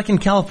 yeah, it's like in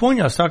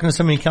California. I was talking to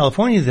somebody in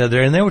California the other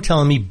day, and they were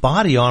telling me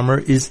body armor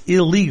is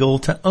illegal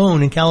to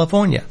own in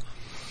California.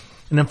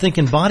 And I'm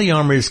thinking body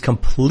armor is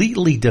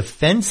completely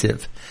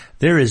defensive.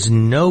 There is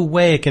no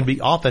way it can be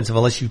offensive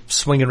unless you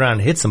swing it around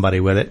and hit somebody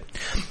with it.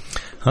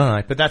 All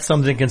right, but that's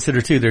something to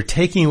consider too. They're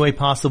taking away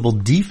possible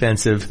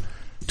defensive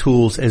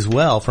tools as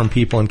well from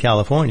people in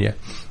California.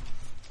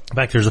 In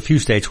fact, there's a few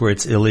states where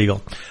it's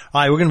illegal.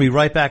 All right, we're going to be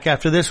right back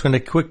after this. We're going to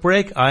take a quick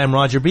break. I am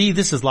Roger B.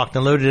 This is Locked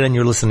and Loaded, and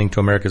you're listening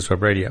to America's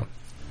Web Radio.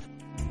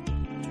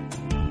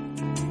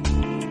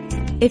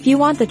 If you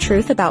want the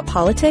truth about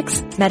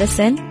politics,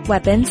 medicine,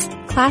 weapons,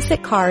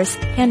 classic cars,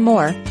 and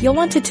more, you'll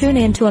want to tune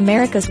in to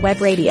America's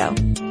Web Radio.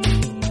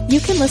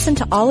 You can listen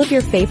to all of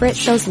your favorite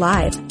shows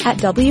live at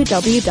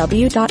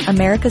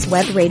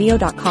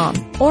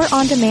www.americaswebradio.com or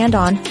on demand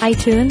on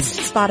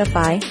iTunes,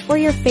 Spotify, or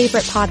your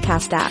favorite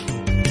podcast app.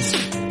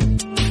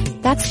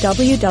 That's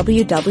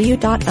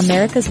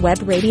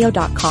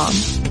www.americaswebradio.com.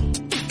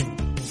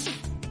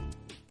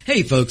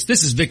 Hey folks,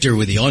 this is Victor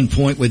with the On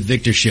Point with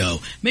Victor show.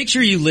 Make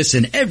sure you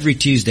listen every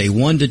Tuesday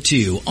 1 to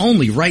 2,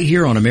 only right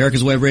here on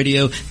America's Web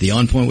Radio, the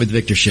On Point with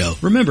Victor show.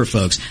 Remember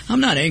folks, I'm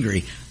not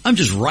angry, I'm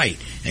just right.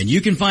 And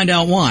you can find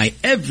out why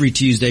every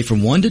Tuesday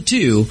from 1 to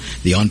 2,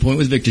 the On Point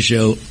with Victor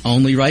show,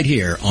 only right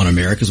here on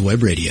America's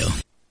Web Radio.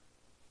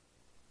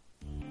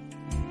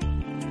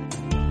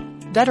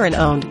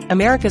 Veteran-owned,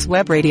 America's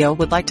Web Radio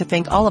would like to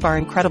thank all of our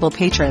incredible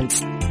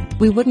patrons.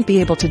 We wouldn't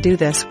be able to do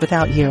this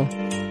without you.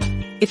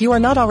 If you are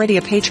not already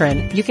a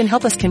patron, you can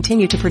help us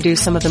continue to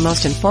produce some of the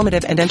most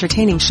informative and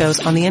entertaining shows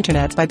on the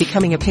internet by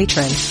becoming a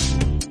patron.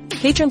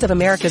 Patrons of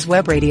America's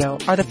Web Radio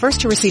are the first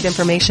to receive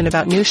information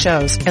about new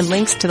shows and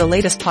links to the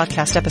latest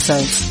podcast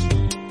episodes.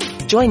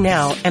 Join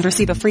now and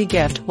receive a free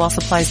gift while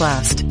supplies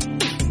last.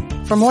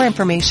 For more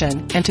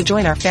information and to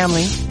join our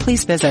family,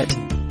 please visit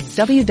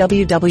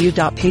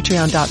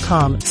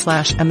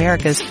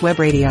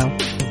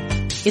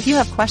www.patreon.com/americaswebradio. If you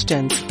have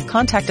questions,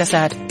 contact us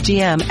at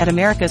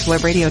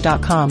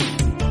gm@americaswebradio.com.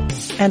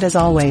 And as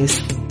always,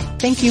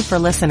 thank you for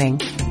listening.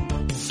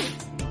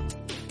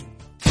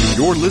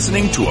 You're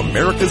listening to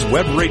America's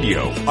Web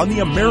Radio on the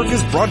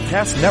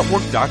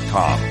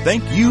AmericasBroadcastNetwork.com.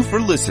 Thank you for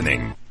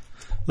listening.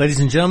 Ladies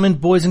and gentlemen,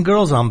 boys and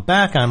girls, I'm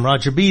back. I'm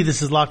Roger B.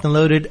 This is Locked and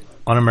Loaded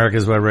on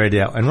America's Web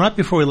Radio. And right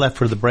before we left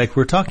for the break, we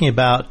were talking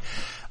about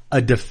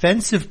a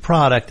defensive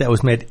product that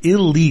was made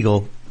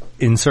illegal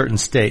in certain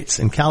states.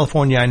 In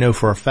California, I know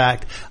for a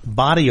fact,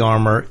 body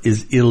armor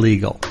is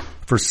illegal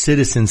for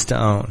citizens to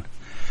own.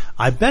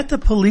 I bet the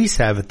police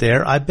have it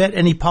there. I bet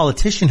any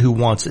politician who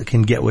wants it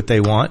can get what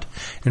they want.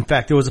 In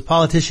fact, there was a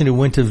politician who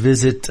went to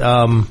visit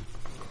a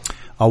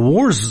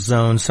war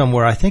zone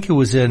somewhere. I think it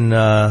was in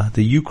the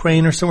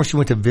Ukraine or somewhere. She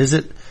went to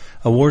visit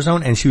a war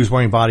zone and she was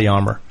wearing body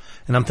armor.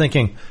 And I'm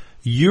thinking,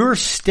 your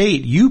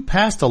state, you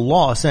passed a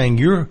law saying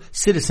your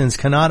citizens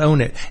cannot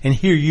own it, and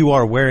here you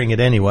are wearing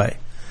it anyway.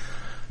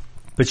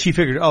 But she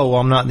figured, oh,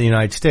 well, I'm not in the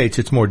United States.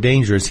 It's more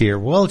dangerous here.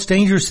 Well, it's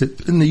dangerous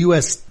in the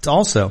U.S.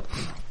 also.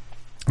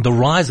 The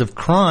rise of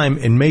crime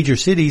in major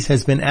cities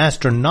has been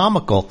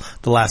astronomical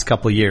the last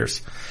couple of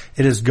years.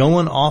 It is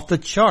going off the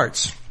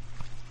charts.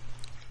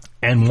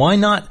 And why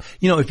not?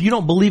 You know, if you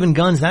don't believe in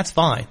guns, that's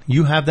fine.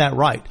 You have that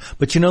right.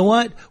 But you know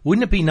what?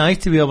 Wouldn't it be nice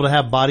to be able to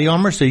have body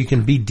armor so you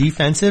can be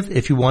defensive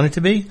if you want it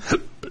to be?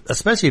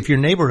 Especially if your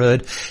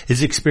neighborhood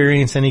is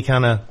experiencing any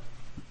kind of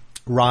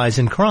rise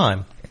in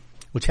crime,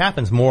 which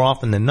happens more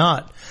often than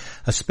not.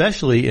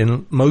 Especially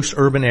in most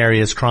urban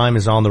areas, crime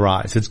is on the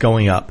rise. It's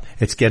going up.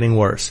 It's getting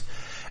worse.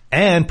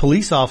 And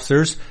police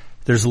officers,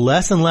 there's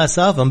less and less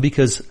of them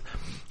because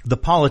the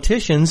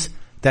politicians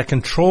that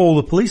control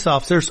the police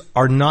officers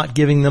are not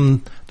giving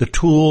them the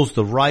tools,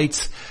 the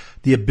rights,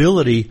 the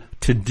ability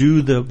to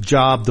do the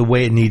job the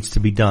way it needs to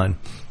be done.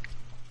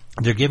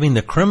 They're giving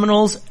the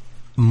criminals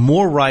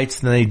more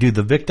rights than they do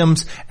the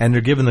victims, and they're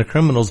giving the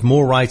criminals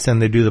more rights than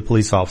they do the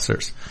police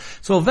officers.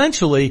 So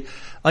eventually,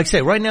 like I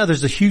say, right now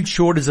there's a huge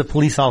shortage of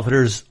police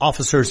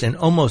officers in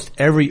almost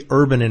every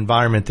urban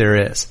environment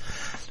there is.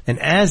 And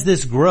as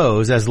this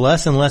grows, as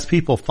less and less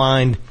people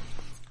find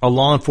a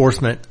law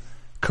enforcement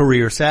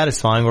career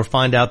satisfying or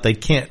find out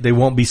they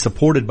won't be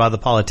supported by the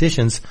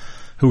politicians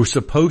who are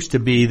supposed to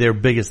be their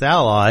biggest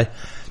ally,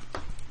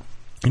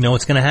 you know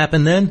what's going to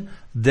happen then?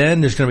 Then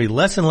there's going to be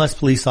less and less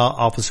police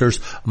officers,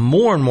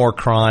 more and more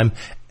crime,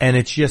 and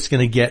it's just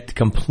going to get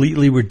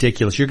completely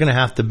ridiculous. You're going to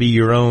have to be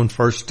your own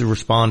first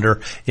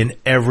responder in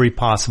every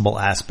possible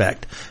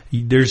aspect.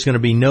 There's going to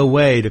be no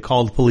way to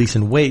call the police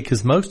and wait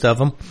because most of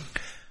them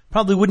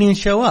probably wouldn't even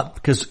show up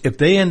because if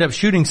they end up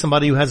shooting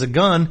somebody who has a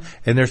gun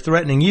and they're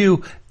threatening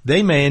you,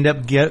 they may end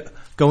up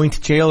going to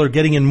jail or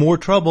getting in more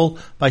trouble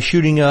by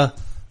shooting a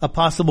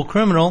possible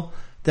criminal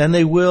than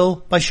they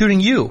will by shooting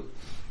you.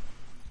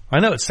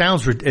 I know it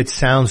sounds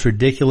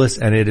ridiculous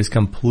and it is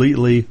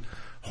completely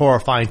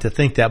horrifying to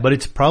think that, but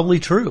it's probably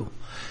true.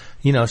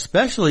 You know,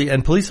 especially,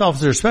 and police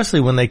officers,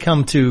 especially when they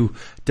come to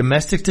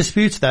domestic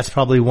disputes, that's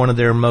probably one of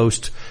their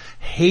most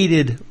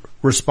hated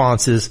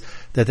responses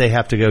that they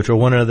have to go to, or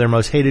one of their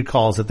most hated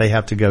calls that they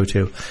have to go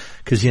to.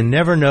 Because you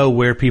never know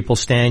where people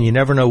stand. You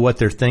never know what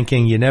they're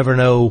thinking. You never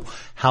know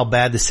how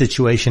bad the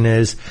situation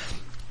is.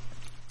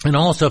 And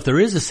also, if there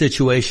is a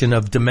situation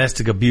of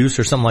domestic abuse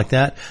or something like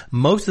that,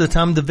 most of the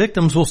time the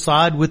victims will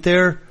side with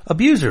their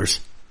abusers.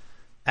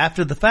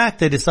 After the fact,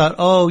 they decide,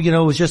 oh, you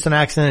know, it was just an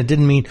accident.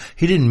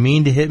 He didn't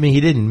mean to hit me.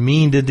 He didn't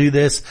mean to do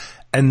this.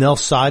 And they'll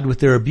side with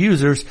their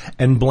abusers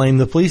and blame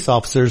the police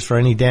officers for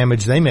any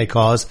damage they may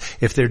cause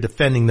if they're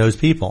defending those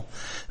people.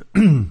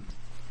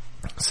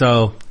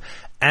 So,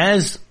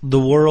 as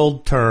the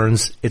world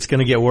turns, it's going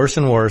to get worse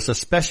and worse,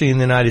 especially in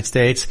the United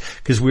States,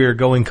 because we are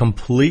going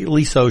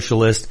completely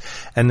socialist,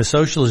 and the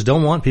socialists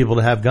don't want people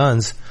to have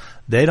guns.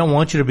 They don't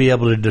want you to be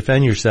able to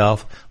defend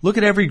yourself. Look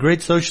at every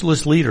great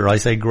socialist leader, I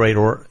say great,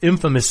 or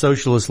infamous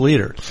socialist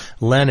leader.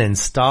 Lenin,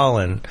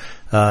 Stalin,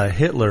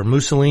 Hitler,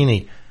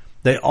 Mussolini.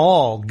 They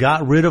all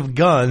got rid of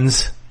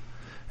guns,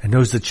 and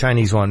those the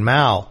Chinese one,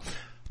 Mao.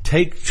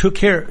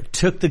 Took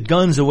the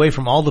guns away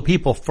from all the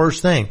people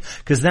first thing,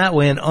 because that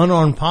way an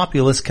unarmed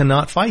populace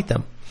cannot fight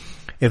them.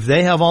 If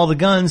they have all the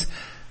guns,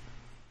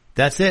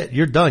 that's it.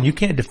 You're done. You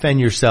can't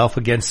defend yourself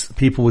against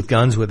people with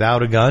guns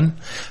without a gun.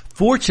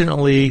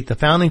 Fortunately, the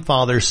Founding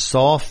Fathers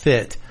saw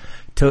fit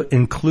to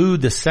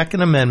include the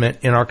Second Amendment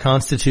in our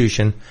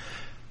Constitution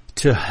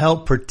to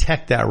help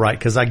protect that right,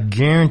 because I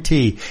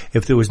guarantee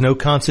if there was no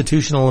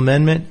constitutional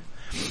amendment,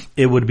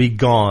 it would be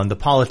gone. The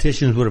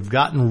politicians would have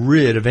gotten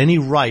rid of any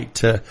right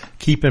to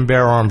keep and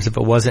bear arms if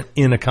it wasn't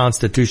in a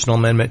constitutional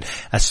amendment,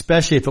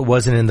 especially if it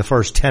wasn't in the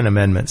first 10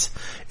 amendments.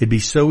 It'd be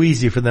so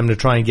easy for them to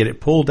try and get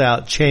it pulled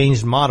out,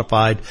 changed,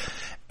 modified.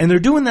 And they're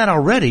doing that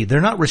already. They're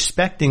not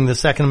respecting the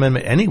Second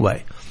Amendment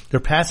anyway.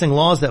 They're passing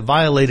laws that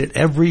violate it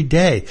every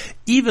day,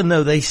 even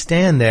though they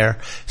stand there,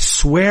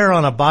 swear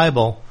on a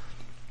Bible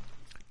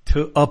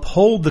to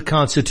uphold the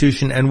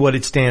Constitution and what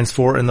it stands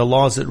for and the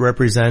laws it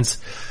represents.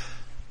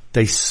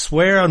 They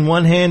swear on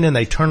one hand and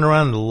they turn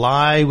around and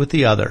lie with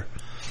the other.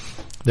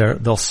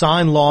 They'll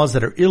sign laws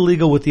that are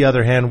illegal with the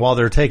other hand while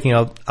they're taking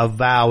a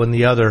vow with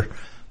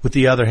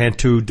the other hand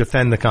to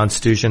defend the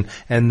Constitution,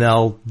 and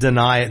they'll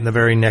deny it in the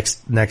very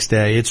next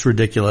day. It's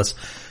ridiculous.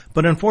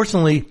 But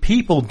unfortunately,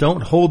 people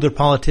don't hold their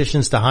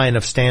politicians to high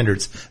enough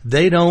standards.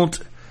 They don't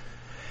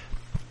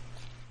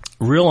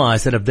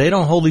realize that if they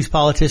don't hold these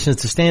politicians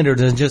to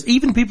standards, and just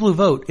even people who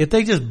vote, if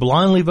they just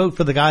blindly vote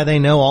for the guy they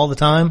know all the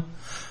time,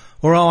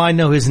 or, oh, I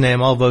know his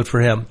name, I'll vote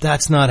for him.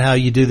 That's not how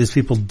you do this.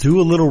 People,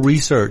 do a little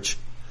research.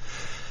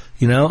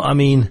 You know, I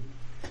mean,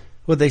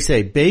 what they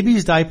say,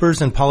 babies'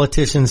 diapers and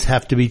politicians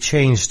have to be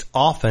changed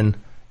often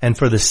and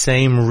for the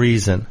same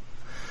reason.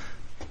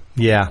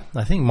 Yeah,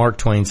 I think Mark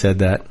Twain said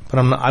that, but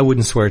I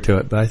wouldn't swear to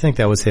it, but I think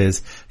that was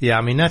his. Yeah,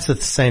 I mean, that's the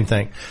same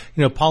thing.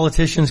 You know,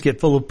 politicians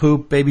get full of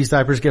poop, babies'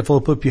 diapers get full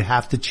of poop, you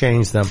have to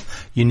change them.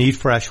 You need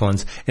fresh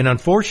ones. And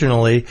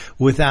unfortunately,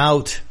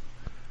 without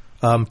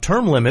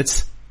term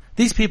limits,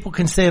 these people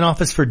can stay in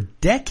office for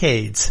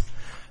decades.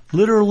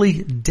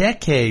 Literally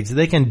decades.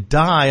 They can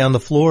die on the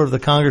floor of the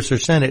Congress or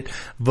Senate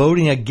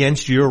voting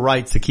against your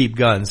rights to keep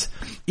guns.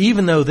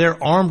 Even though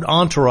their armed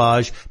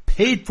entourage,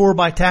 paid for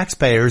by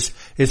taxpayers,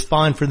 is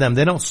fine for them.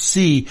 They don't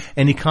see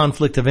any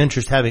conflict of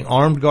interest having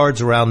armed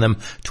guards around them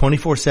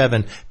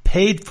 24/7,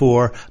 paid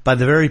for by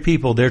the very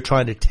people they're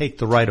trying to take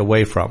the right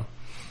away from.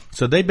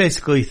 So they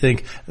basically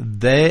think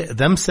they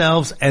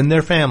themselves and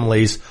their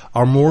families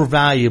are more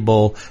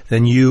valuable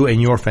than you and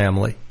your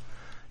family.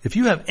 If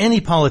you have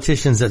any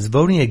politicians that's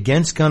voting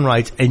against gun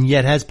rights and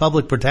yet has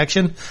public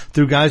protection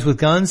through guys with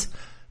guns,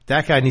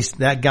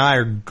 that guy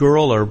or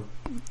girl or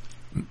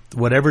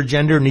whatever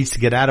gender needs to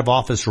get out of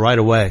office right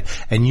away,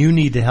 and you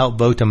need to help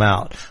vote them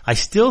out. I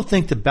still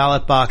think the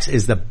ballot box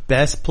is the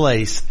best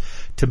place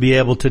to be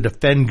able to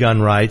defend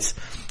gun rights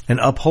and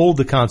uphold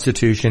the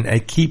Constitution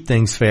and keep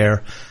things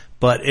fair,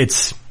 but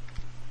it's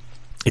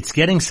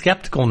getting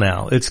skeptical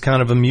now. It's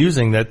kind of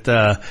amusing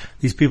that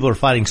these people are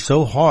fighting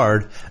so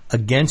hard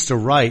against a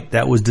right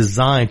that was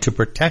designed to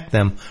protect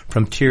them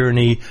from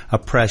tyranny,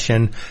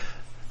 oppression,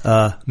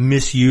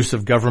 misuse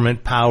of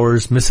government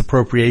powers,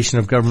 misappropriation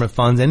of government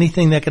funds,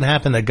 anything that can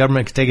happen that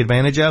government can take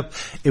advantage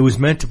of. It was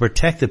meant to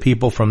protect the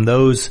people from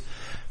those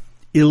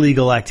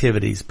illegal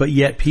activities. But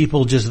yet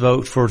people just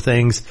vote for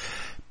things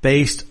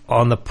based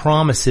on the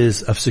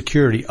promises of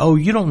security. Oh,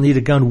 you don't need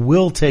a gun.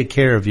 We'll take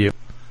care of you.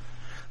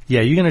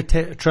 Yeah, you're going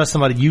to trust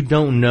somebody you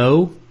don't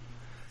know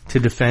to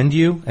defend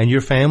you and your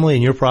family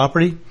and your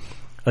property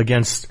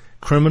against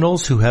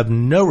criminals who have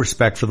no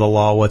respect for the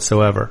law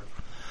whatsoever.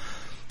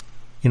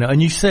 You know,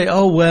 and you say,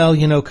 oh, well,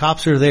 you know,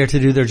 cops are there to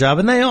do their job,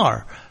 and they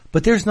are.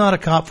 But there's not a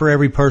cop for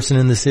every person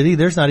in the city.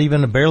 There's not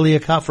even barely a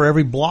cop for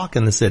every block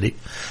in the city.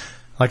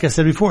 Like I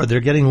said before,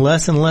 they're getting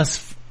less and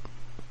less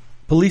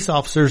police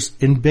officers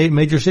in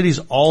major cities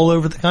all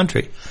over the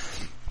country.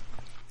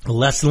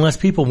 Less and less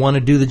people want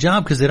to do the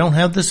job because they don't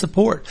have the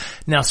support.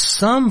 Now,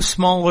 some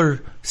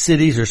smaller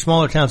cities or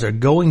smaller towns are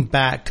going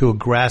back to a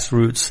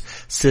grassroots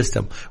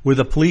system where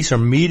the police are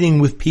meeting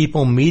with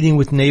people, meeting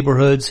with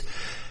neighborhoods,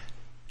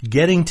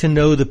 getting to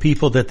know the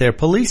people that they're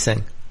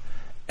policing.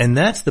 And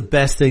that's the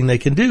best thing they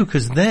can do,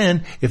 because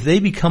then if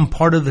they become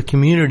part of the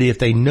community, if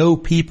they know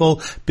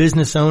people,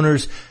 business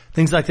owners,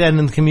 things like that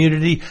in the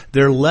community,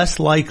 they're less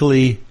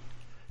likely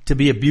to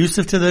be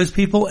abusive to those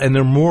people, and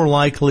they're more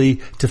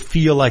likely to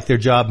feel like their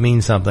job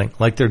means something,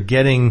 like they're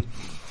getting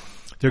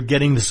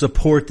the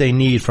support they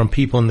need from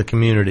people in the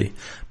community.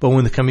 But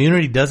when the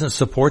community doesn't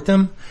support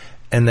them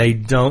and they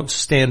don't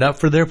stand up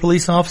for their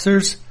police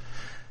officers,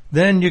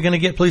 then you're going to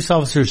get police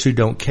officers who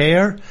don't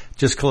care,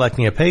 just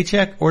collecting a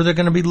paycheck, or they're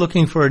going to be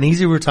looking for an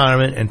easy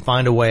retirement and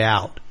find a way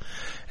out.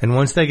 And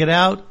once they get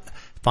out,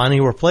 finding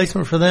a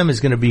replacement for them is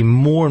going to be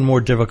more and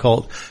more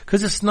difficult,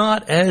 because it's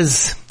not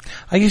as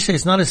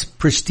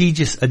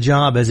prestigious a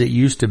job as it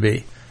used to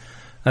be.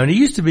 I mean, it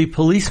used to be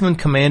policemen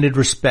commanded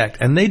respect,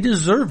 and they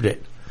deserved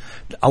it.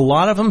 A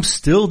lot of them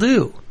still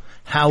do.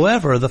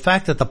 However, the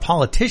fact that the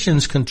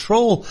politicians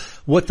control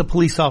what the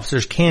police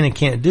officers can and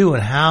can't do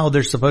and how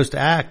they're supposed to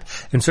act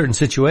in certain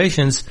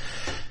situations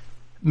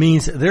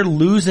means they're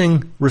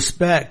losing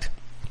respect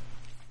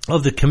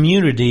of the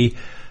community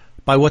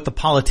by what the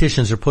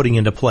politicians are putting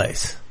into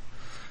place.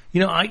 You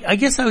know, I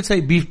guess I would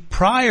say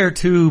prior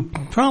to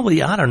probably,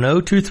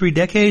 2-3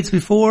 decades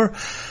before,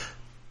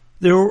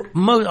 there were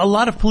a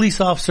lot of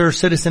police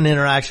officer-citizen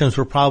interactions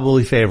were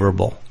probably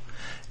favorable.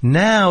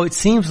 Now it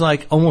seems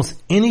like almost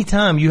any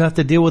time you have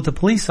to deal with a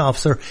police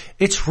officer,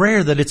 it's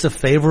rare that it's a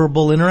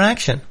favorable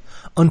interaction.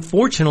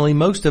 Unfortunately,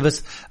 most of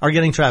us are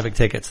getting traffic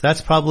tickets.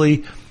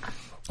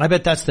 I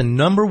bet that's the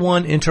number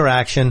one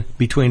interaction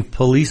between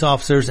police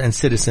officers and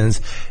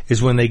citizens,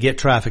 is when they get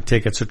traffic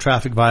tickets or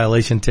traffic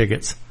violation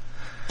tickets.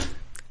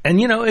 And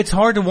it's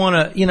hard to want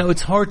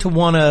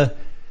to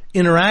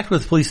interact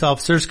with police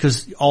officers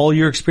because all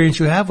your experience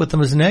you have with them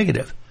is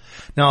negative.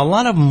 Now, a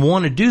lot of them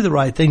want to do the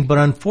right thing, but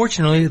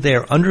unfortunately, they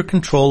are under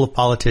control of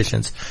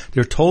politicians.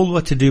 They're told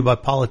what to do by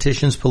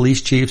politicians,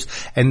 police chiefs,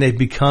 and they've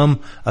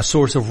become a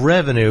source of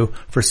revenue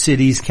for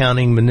cities,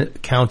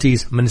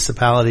 counties,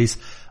 municipalities.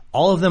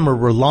 All of them are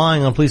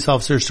relying on police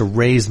officers to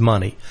raise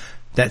money.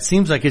 That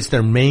seems like it's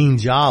their main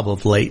job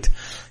of late.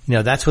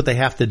 That's what they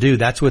have to do.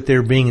 That's what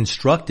they're being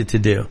instructed to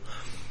do.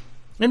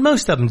 And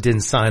most of them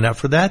didn't sign up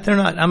for that. They're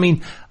not,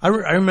 I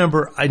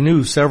remember I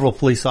knew several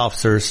police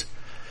officers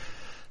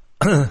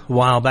a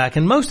while back,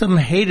 and most of them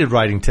hated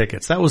writing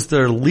tickets. That was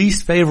their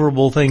least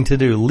favorable thing to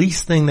do,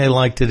 least thing they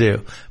liked to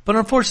do. But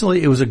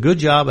unfortunately, it was a good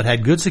job. It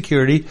had good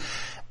security.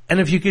 And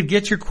if you could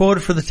get your quota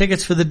for the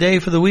tickets for the day,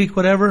 for the week,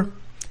 whatever,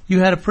 you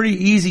had a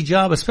pretty easy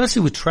job,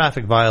 especially with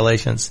traffic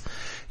violations.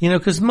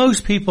 Because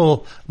most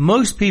people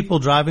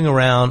driving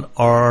around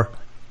are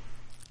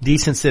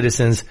decent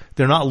citizens.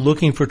 They're not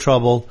looking for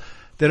trouble.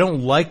 They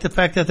don't like the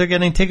fact that they're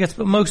getting tickets,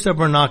 but most of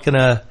them are not going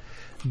to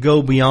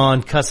go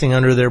beyond cussing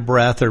under their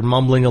breath or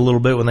mumbling a little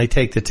bit when they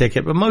take the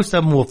ticket. But most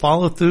of them will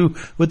follow through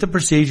with the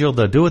procedure.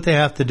 They'll do what they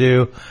have to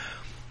do.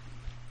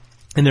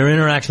 And their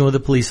interaction with the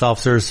police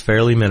officer is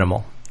fairly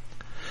minimal.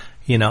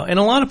 And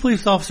a lot of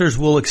police officers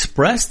will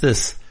express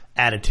this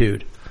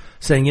attitude,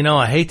 saying,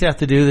 I hate to have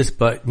to do this,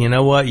 but you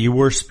know what? You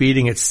were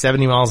speeding at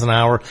 70 miles an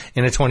hour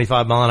in a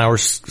 25 mile an hour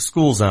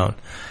school zone.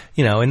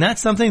 And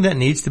that's something that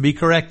needs to be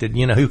corrected.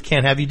 Who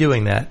can't have you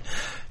doing that?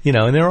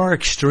 And there are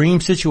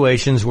extreme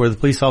situations where the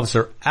police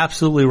officer are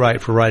absolutely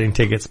right for writing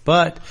tickets,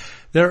 but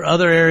there are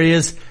other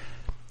areas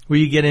where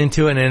you get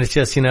into it and it's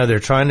just, they're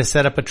trying to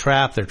set up a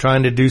trap. They're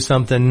trying to do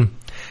something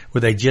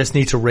where they just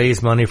need to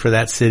raise money for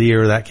that city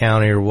or that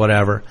county or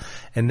whatever.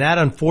 And that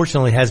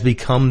unfortunately has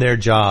become their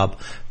job.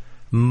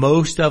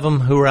 Most of them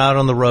who are out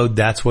on the road,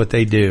 that's what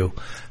they do.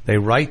 They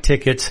write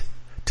tickets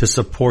to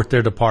support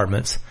their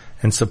departments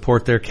and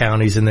support their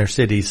counties and their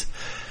cities,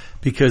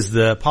 because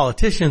the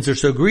politicians are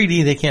so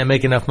greedy they can't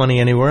make enough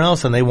money anywhere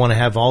else, and they want to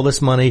have all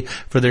this money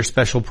for their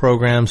special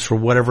programs, for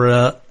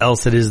whatever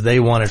else it is they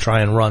want to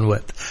try and run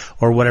with,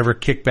 or whatever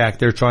kickback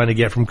they're trying to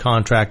get from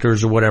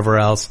contractors or whatever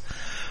else.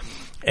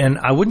 And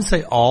I wouldn't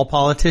say all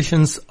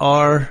politicians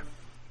are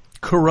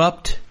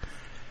corrupt,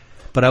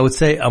 but I would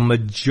say a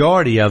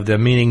majority of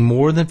them, meaning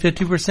more than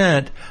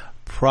 50%,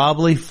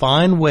 probably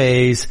find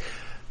ways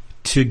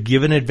to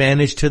give an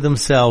advantage to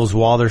themselves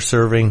while they're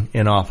serving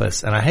in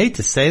office. And I hate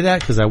to say that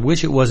because I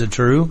wish it wasn't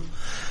true.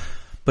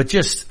 But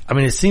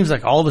it seems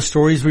like all the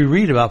stories we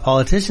read about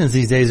politicians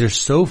these days, there's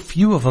so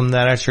few of them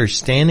that actually are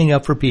standing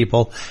up for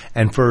people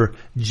and for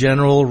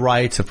general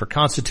rights and for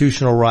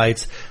constitutional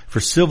rights, for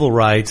civil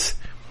rights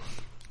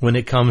when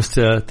it comes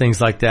to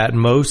things like that.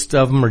 Most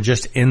of them are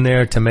just in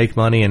there to make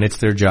money, and it's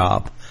their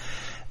job.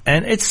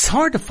 And it's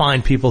hard to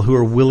find people who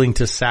are willing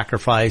to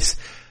sacrifice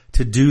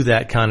to do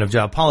that kind of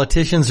job.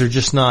 Politicians are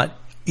just not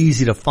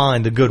easy to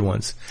find, the good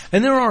ones.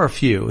 And there are a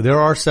few. There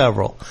are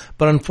several.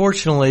 But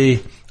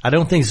unfortunately, I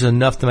don't think it's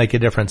enough to make a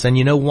difference. And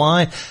you know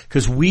why?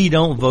 Because we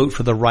don't vote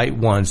for the right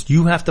ones.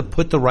 You have to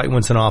put the right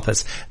ones in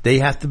office. They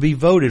have to be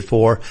voted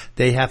for.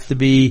 They have to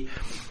be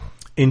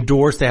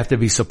endorsed. They have to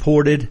be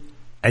supported.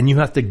 And you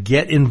have to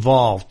get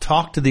involved.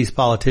 Talk to these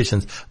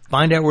politicians.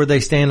 Find out where they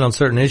stand on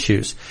certain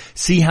issues.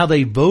 See how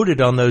they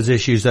voted on those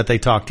issues that they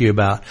talk to you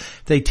about.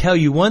 They tell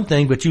you one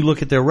thing, but you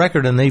look at their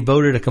record and they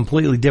voted a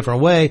completely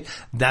different way.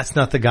 That's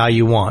not the guy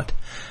you want.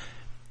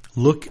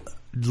 Look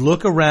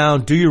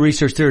around, do your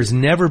research. There has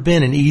never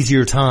been an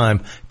easier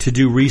time to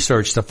do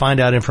research, to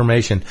find out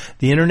information.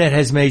 The internet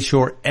has made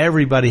sure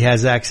everybody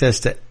has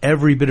access to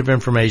every bit of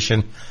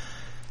information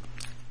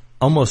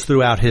almost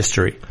throughout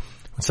history.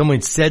 When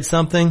someone said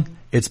something,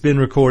 it's been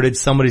recorded.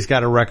 Somebody's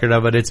got a record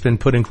of it. It's been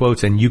put in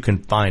quotes, and you can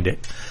find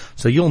it.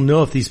 So you'll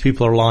know if these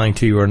people are lying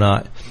to you or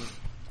not.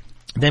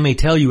 They may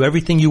tell you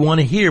everything you want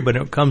to hear, but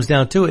it comes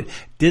down to it.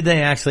 Did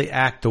they actually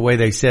act the way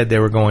they said they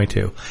were going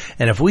to?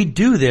 And if we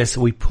do this,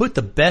 we put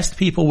the best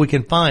people we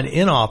can find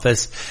in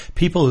office,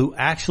 people who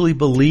actually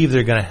believe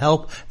they're going to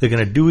help, they're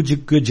going to do a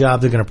good job,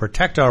 they're going to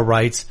protect our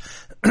rights,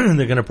 they're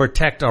going to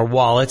protect our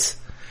wallets,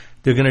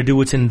 they're going to do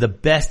what's in the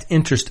best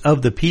interest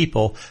of the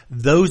people.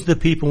 Those are the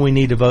people we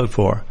need to vote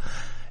for.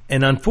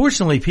 And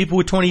unfortunately, people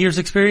with 20 years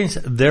experience,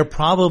 they're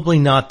probably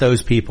not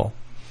those people.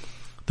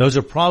 Those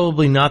are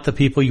probably not the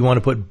people you want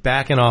to put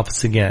back in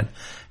office again.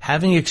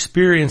 Having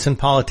experience in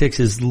politics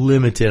is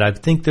limited. I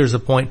think there's a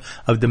point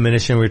of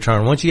diminishing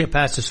return. Once you get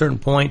past a certain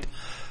point,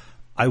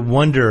 I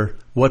wonder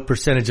what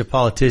percentage of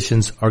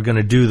politicians are going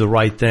to do the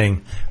right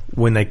thing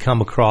when they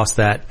come across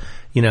that,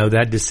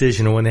 that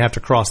decision, or when they have to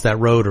cross that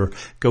road or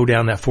go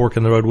down that fork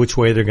in the road, which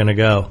way they're going to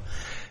go.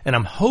 And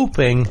I'm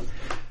hoping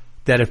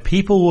that if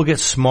people will get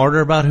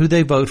smarter about who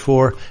they vote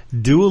for,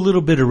 do a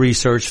little bit of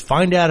research,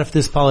 find out if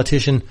this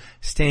politician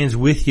stands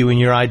with you in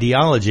your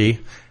ideology,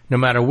 no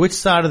matter which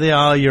side of the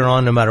aisle you're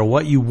on, no matter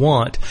what you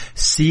want,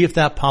 see if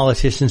that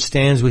politician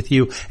stands with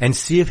you and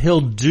see if he'll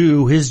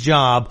do his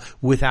job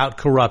without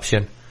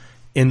corruption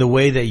in the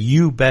way that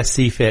you best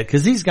see fit.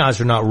 Because these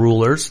guys are not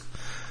rulers.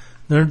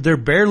 They're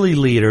barely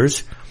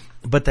leaders,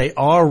 but they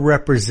are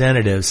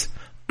representatives.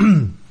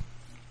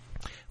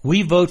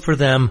 We vote for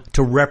them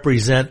to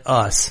represent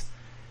us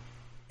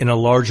in a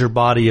larger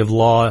body of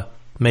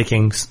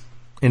law-making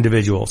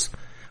individuals.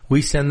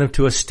 We send them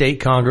to a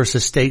state Congress, a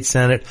state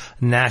Senate,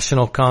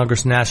 national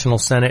Congress, national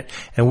Senate,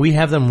 and we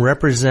have them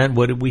represent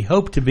what we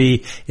hope to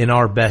be in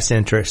our best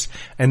interest.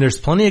 And there's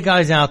plenty of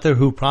guys out there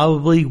who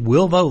probably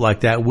will vote like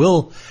that,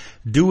 will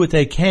do what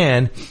they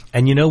can.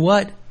 And you know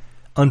what?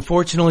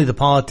 Unfortunately, the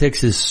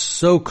politics is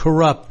so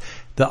corrupt.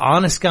 The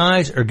honest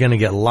guys are going to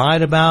get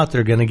lied about.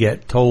 They're going to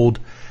get told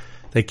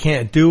they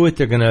can't do it.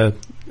 They're going to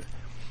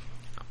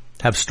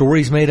have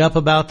stories made up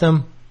about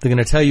them. They're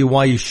going to tell you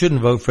why you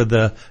shouldn't vote for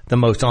the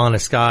most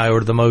honest guy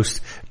or the most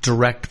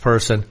direct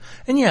person.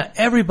 And yeah,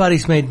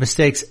 everybody's made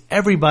mistakes.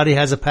 Everybody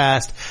has a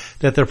past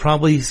that they're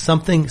probably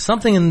something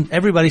in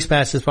everybody's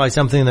past is probably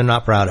something they're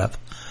not proud of.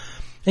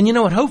 And you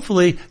know what?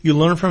 Hopefully you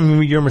learn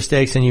from your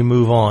mistakes and you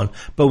move on.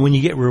 But when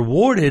you get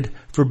rewarded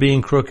for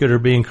being crooked or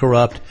being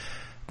corrupt,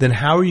 then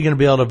how are you going to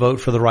be able to vote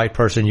for the right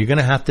person? You're going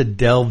to have to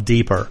delve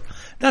deeper.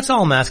 That's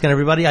all I'm asking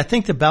everybody. I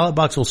think the ballot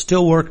box will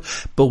still work,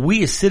 but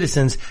we as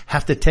citizens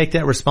have to take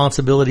that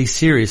responsibility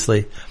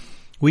seriously.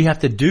 We have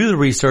to do the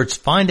research,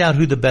 find out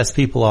who the best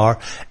people are,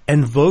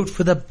 and vote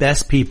for the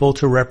best people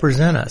to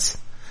represent us.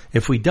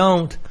 If we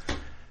don't,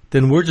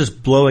 then we're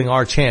just blowing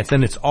our chance.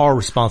 Then it's our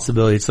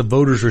responsibility. It's the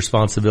voters'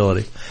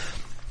 responsibility.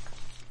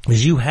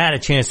 Because you had a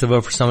chance to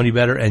vote for somebody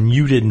better and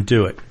you didn't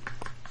do it.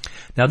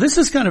 Now this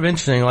is kind of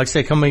interesting. Like I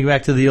say, coming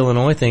back to the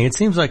Illinois thing, it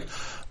seems like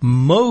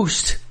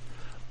most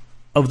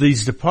of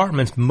these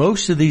departments,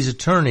 most of these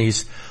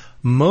attorneys,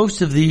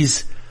 most of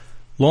these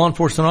law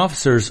enforcement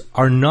officers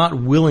are not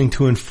willing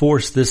to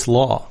enforce this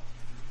law.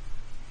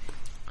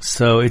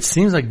 So it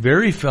seems like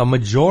a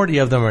majority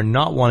of them are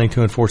not wanting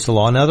to enforce the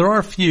law. Now there are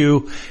a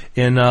few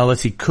in,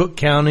 Cook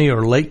County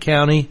or Lake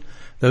County.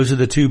 Those are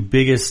the two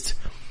biggest,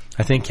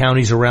 I think,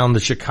 counties around the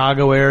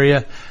Chicago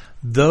area.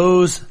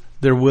 Those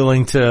they're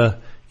willing to,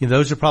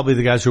 those are probably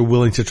the guys who are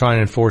willing to try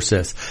and enforce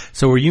this.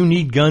 So where you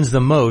need guns the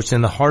most,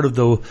 in the heart of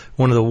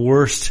one of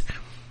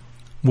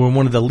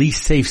the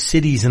least safe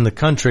cities in the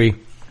country,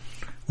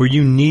 where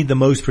you need the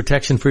most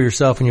protection for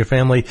yourself and your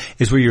family,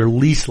 is where you're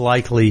least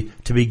likely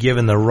to be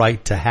given the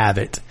right to have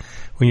it.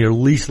 When you're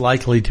least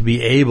likely to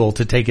be able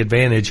to take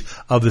advantage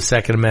of the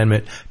Second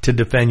Amendment to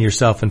defend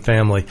yourself and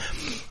family.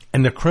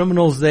 And the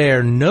criminals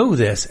there know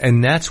this,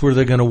 and that's where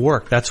they're going to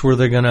work. That's where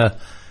they're going to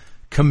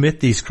commit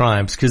these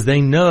crimes, because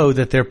they know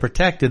that they're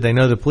protected. They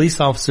know the police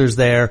officers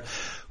there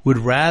would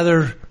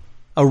rather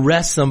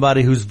arrest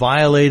somebody who's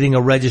violating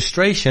a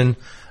registration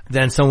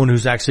than someone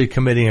who's actually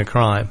committing a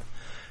crime.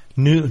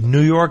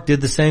 New York did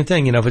the same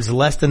thing. If it's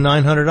less than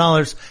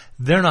 $900,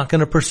 they're not going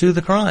to pursue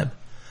the crime.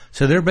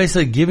 So they're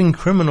basically giving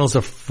criminals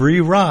a free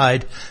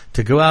ride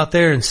to go out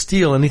there and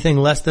steal anything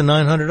less than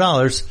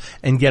 $900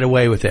 and get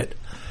away with it.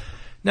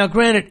 Now,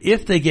 granted,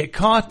 if they get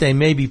caught, they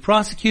may be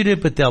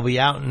prosecuted, but they'll be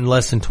out in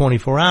less than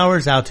 24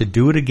 hours, out to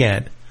do it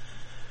again.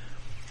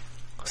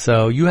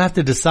 So you have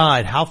to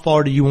decide, how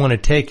far do you want to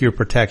take your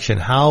protection?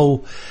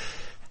 How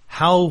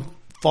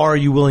far are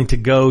you willing to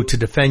go to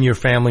defend your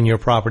family and your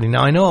property?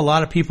 Now, I know a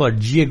lot of people are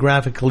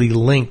geographically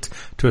linked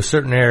to a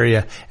certain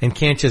area and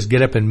can't just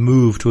get up and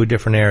move to a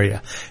different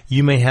area.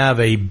 You may have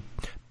a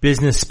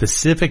business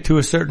specific to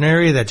a certain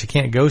area that you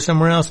can't go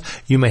somewhere else.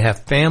 You may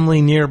have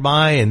family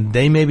nearby and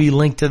they may be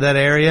linked to that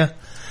area.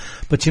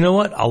 But you know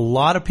what? A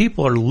lot of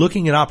people are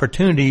looking at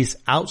opportunities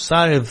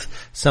outside of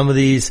some of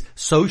these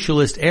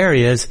socialist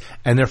areas,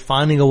 and they're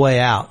finding a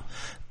way out.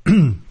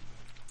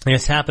 And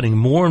it's happening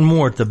more and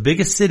more. The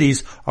biggest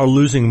cities are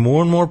losing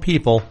more and more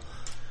people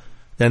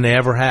than they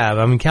ever have.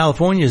 I mean,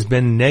 California has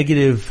been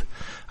negative.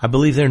 I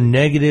believe they're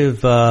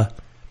negative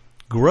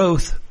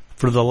growth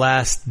for the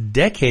last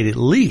decade at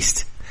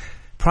least.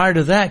 Prior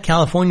to that,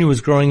 California was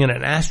growing at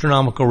an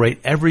astronomical rate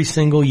every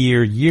single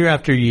year, year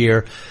after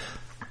year,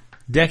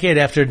 decade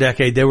after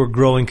decade. They were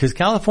growing because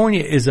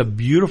California is a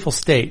beautiful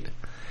state.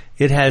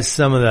 It has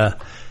some of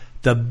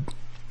the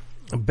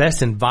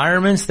best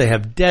environments. They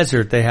have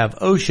desert, they have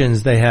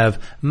oceans, they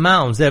have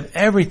mountains, they have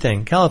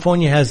everything.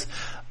 California has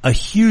a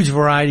huge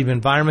variety of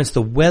environments.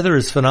 The weather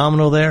is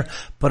phenomenal there,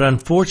 but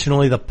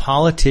unfortunately the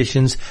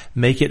politicians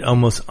make it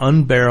almost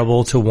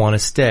unbearable to want to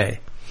stay.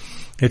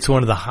 It's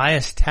one of the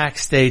highest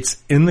tax states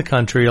in the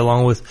country,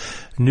 along with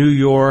New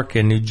York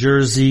and New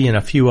Jersey and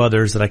a few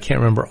others that I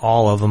can't remember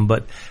all of them,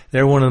 but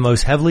they're one of the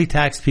most heavily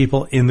taxed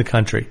people in the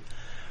country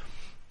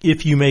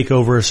if you make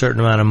over a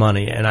certain amount of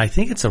money. And I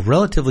think it's a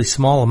relatively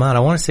small amount. I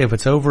want to say if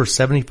it's over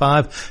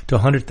 $75,000 to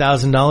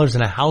 $100,000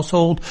 in a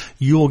household,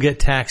 you will get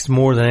taxed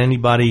more than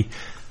anybody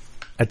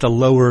at the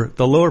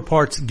lower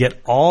parts get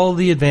all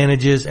the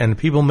advantages, and the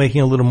people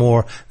making a little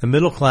more, the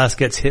middle class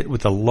gets hit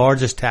with the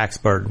largest tax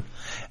burden.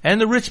 And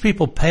the rich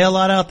people pay a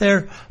lot out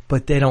there,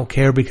 but they don't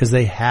care because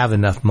they have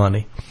enough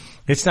money.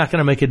 It's not going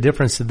to make a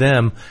difference to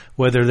them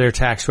whether their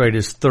tax rate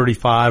is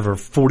 35 or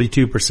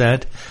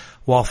 42%.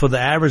 While for the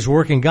average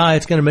working guy,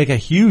 it's going to make a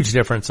huge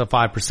difference, a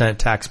 5%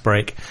 tax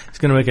break. It's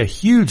going to make a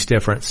huge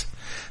difference.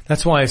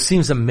 That's why it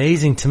seems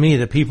amazing to me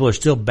that people are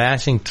still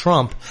bashing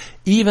Trump,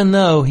 even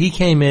though he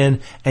came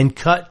in and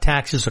cut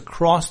taxes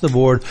across the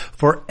board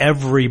for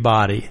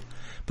everybody.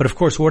 But of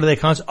course, what are they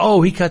constantly?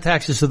 Oh, he cut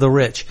taxes to the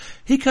rich.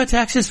 He cut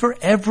taxes for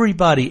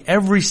everybody.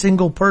 Every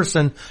single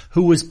person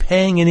who was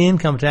paying an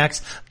income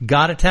tax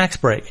got a tax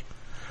break.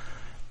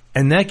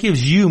 And that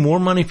gives you more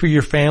money for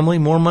your family,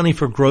 more money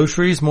for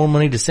groceries, more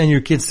money to send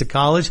your kids to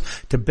college,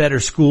 to better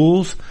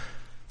schools,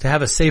 to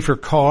have a safer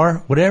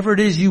car, whatever it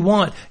is you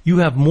want. You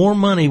have more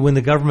money when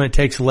the government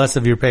takes less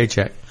of your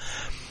paycheck.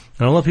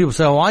 And a lot of people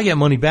say, oh, I get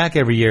money back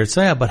every year.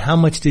 So yeah, but how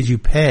much did you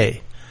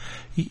pay?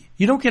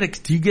 You don't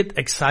get, do you get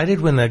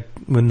excited when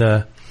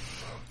the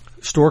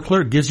store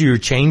clerk gives you your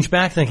change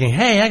back thinking,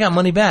 hey, I got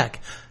money back?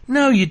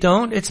 No, you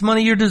don't. It's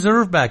money you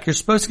deserve back. You're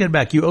supposed to get it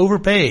back. You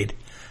overpaid.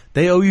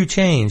 They owe you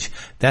change.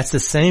 That's the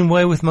same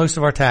way with most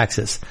of our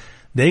taxes.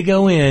 They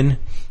go in,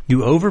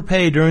 you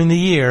overpay during the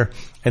year,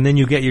 and then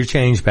you get your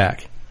change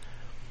back.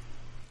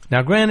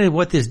 Now granted,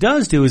 what this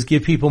does do is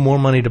give people more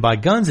money to buy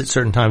guns at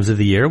certain times of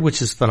the year,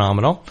 which is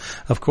phenomenal.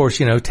 Of course,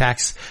 when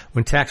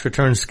tax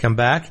returns come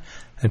back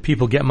and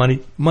people get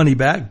money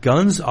back,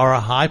 guns are a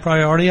high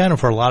priority item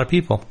for a lot of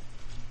people.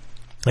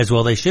 As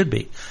well they should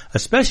be.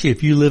 Especially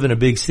if you live in a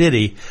big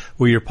city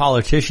where your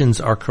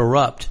politicians are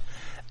corrupt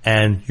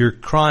and your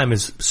crime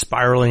is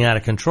spiraling out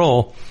of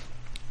control,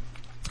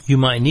 you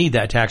might need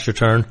that tax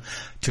return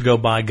to go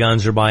buy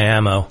guns or buy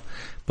ammo.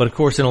 But of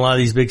course, in a lot of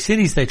these big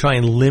cities, they try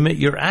and limit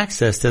your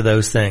access to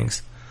those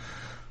things.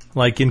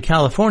 Like in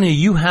California,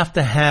 you have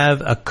to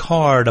have a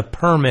card, a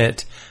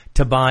permit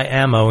to buy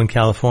ammo in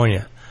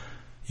California.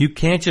 You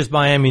can't just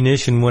buy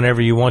ammunition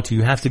whenever you want to.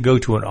 You have to go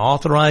to an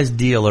authorized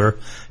dealer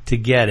to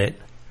get it.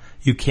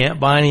 You can't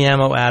buy any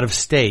ammo out of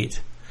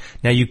state.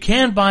 Now you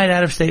can buy it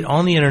out of state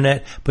on the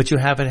internet, but you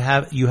have to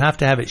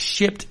have it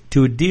shipped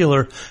to a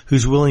dealer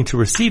who's willing to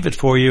receive it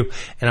for you,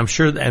 and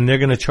they're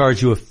going to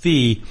charge you a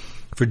fee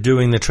for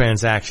doing the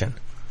transaction.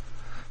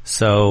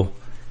 So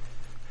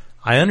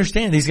I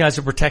understand these guys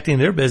are protecting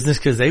their business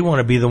because they want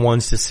to be the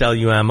ones to sell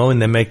you ammo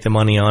and then make the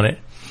money on it.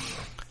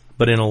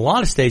 But in a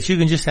lot of states, you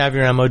can just have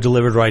your ammo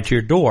delivered right to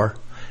your door,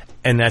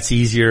 and that's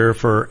easier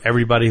for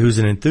everybody who's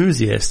an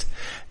enthusiast.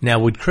 Now,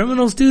 would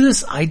criminals do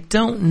this? I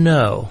don't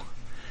know.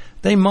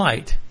 They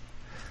might,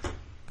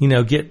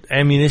 get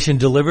ammunition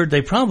delivered.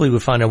 They probably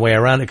would find a way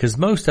around it because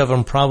most of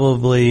them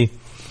probably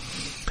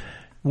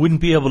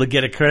wouldn't be able to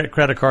get a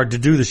credit card to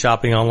do the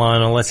shopping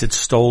online unless it's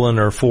stolen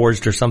or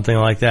forged or something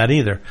like that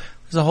either.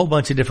 There's a whole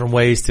bunch of different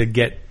ways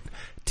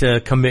to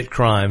commit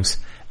crimes.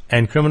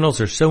 And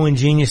criminals are so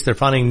ingenious, they're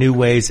finding new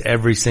ways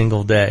every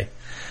single day.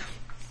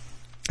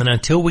 And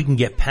until we can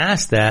get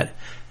past that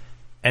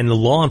and the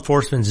law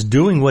enforcement's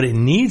doing what it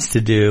needs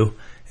to do,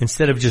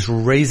 instead of just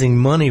raising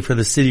money for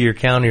the city or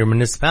county or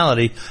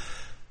municipality,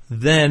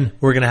 then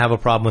we're going to have a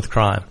problem with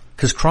crime.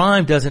 Because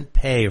crime doesn't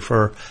pay.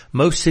 For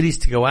most cities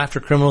to go after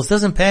criminals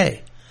doesn't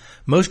pay.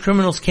 Most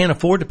criminals can't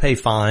afford to pay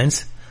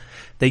fines.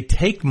 They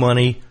take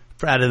money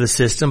out of the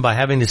system by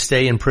having to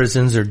stay in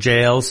prisons or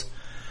jails.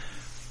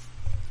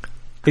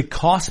 It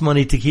costs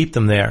money to keep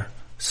them there.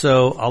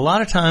 So a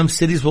lot of times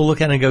cities will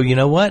look at it and go, you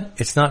know what?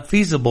 It's not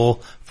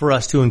feasible for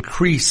us to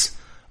increase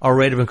our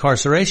rate of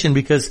incarceration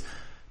because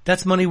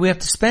that's money we have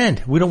to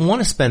spend. We don't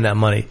want to spend that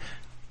money.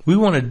 We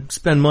want to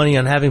spend money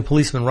on having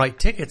policemen write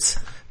tickets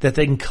that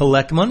they can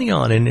collect money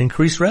on and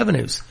increase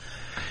revenues.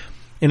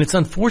 And it's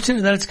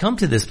unfortunate that it's come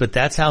to this, but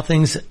that's how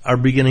things are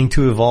beginning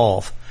to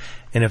evolve.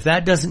 And if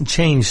that doesn't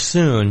change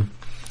soon,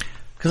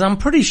 because I'm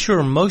pretty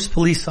sure most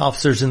police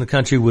officers in the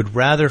country would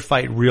rather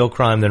fight real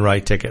crime than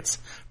write tickets.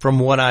 From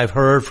what I've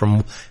heard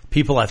from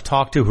people I've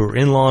talked to who are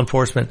in law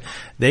enforcement,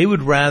 they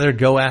would rather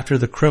go after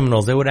the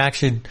criminals. They would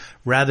actually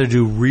rather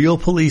do real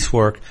police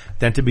work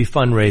than to be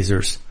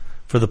fundraisers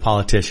for the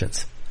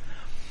politicians.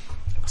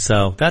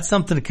 So that's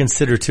something to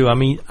consider too. I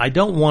mean, I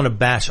don't want to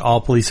bash all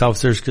police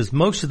officers because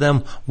most of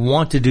them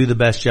want to do the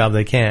best job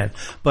they can.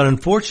 But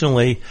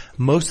unfortunately,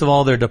 most of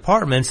all their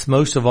departments,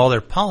 most of all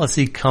their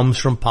policy comes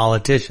from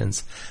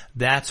politicians.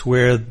 That's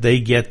where they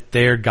get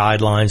their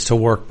guidelines to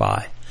work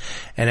by.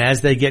 And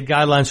as they get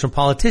guidelines from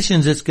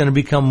politicians, it's going to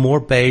become more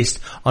based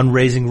on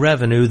raising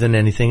revenue than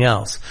anything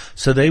else.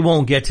 So they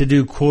won't get to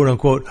do quote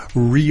unquote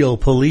real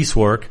police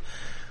work.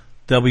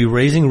 They'll be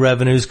raising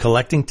revenues,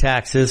 collecting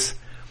taxes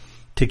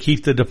to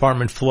keep the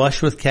department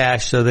flush with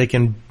cash so they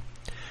can,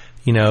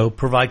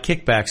 provide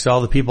kickbacks to all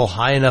the people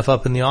high enough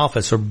up in the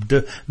office or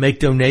make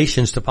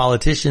donations to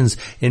politicians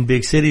in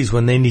big cities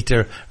when they need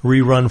to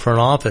rerun for an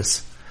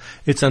office.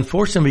 It's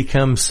unfortunately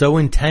become so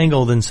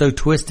entangled and so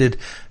twisted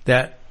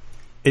that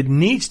it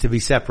needs to be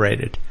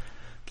separated.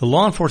 The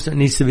law enforcement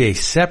needs to be a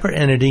separate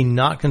entity,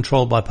 not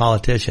controlled by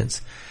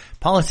politicians.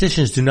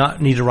 Politicians do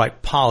not need to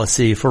write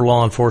policy for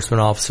law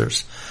enforcement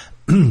officers.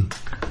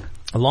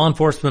 Law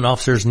enforcement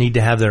officers need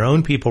to have their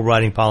own people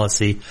writing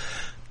policy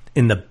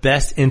in the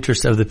best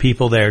interest of the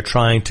people they are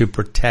trying to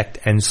protect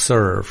and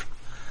serve.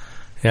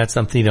 That's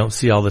something you don't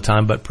see all the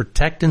time, but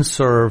protect and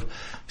serve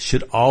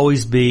should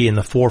always be in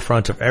the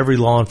forefront of every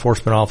law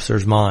enforcement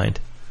officer's mind.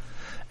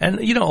 And,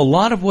 a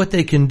lot of what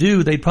they can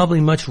do, they'd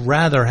probably much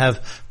rather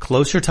have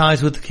closer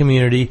ties with the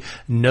community,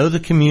 know the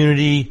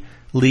community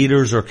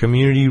leaders or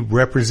community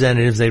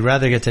representatives. They'd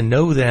rather get to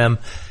know them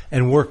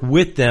and work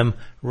with them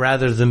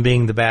rather than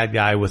being the bad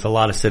guy with a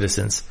lot of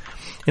citizens.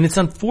 And it's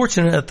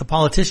unfortunate that the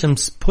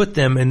politicians put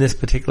them in this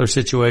particular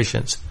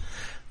situations.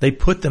 They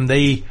put them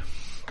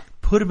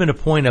in a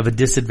point of a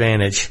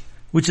disadvantage,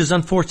 which is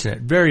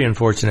unfortunate, very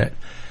unfortunate.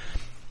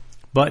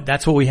 But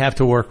that's what we have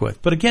to work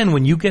with. But again,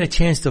 when you get a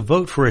chance to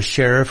vote for a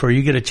sheriff, or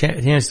you get a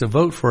chance to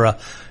vote for a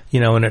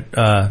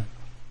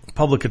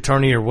public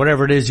attorney, or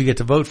whatever it is you get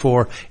to vote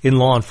for in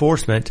law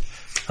enforcement,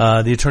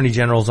 the Attorney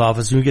General's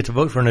office, you get to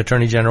vote for an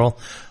Attorney General,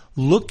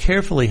 look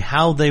carefully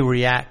how they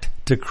react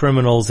to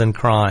criminals and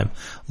crime.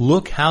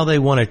 Look how they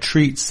want to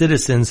treat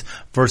citizens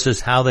versus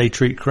how they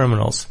treat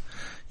criminals.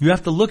 You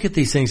have to look at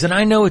these things. And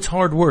I know it's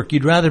hard work.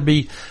 You'd rather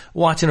be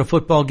watching a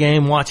football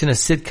game, watching a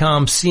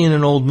sitcom, seeing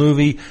an old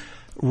movie,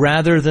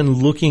 rather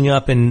than looking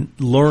up and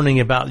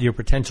learning about your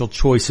potential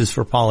choices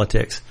for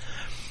politics.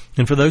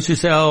 And for those who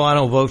say, oh, I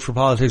don't vote for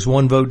politics,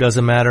 one vote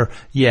doesn't matter.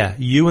 Yeah,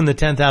 you and the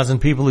 10,000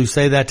 people who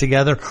say that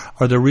together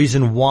are the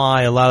reason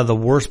why a lot of the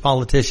worst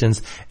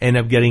politicians end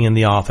up getting in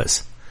the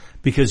office.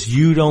 Because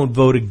you don't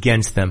vote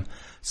against them.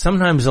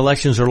 Sometimes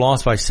elections are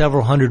lost by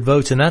several hundred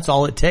votes, and that's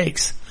all it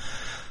takes.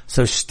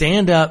 So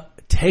stand up.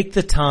 Take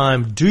the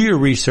time, do your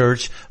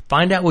research,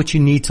 find out what you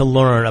need to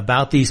learn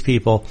about these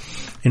people,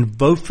 and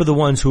vote for the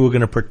ones who are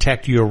going to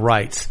protect your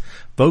rights.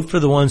 Vote for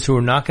the ones who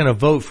are not going to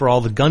vote for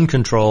all the gun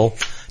control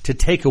to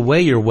take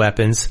away your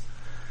weapons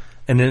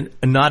and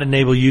not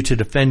enable you to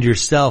defend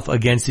yourself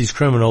against these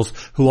criminals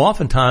who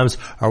oftentimes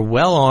are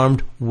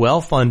well-armed,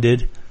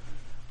 well-funded,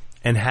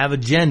 and have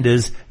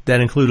agendas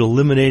that include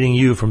eliminating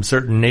you from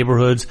certain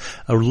neighborhoods,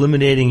 or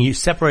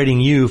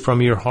separating you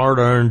from your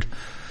hard-earned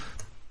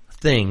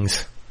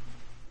things,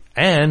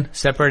 and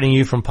separating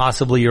you from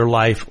possibly your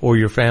life or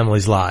your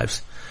family's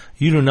lives.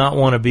 You do not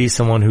want to be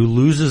someone who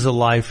loses a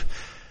life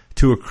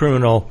to a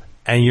criminal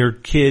and your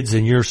kids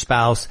and your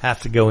spouse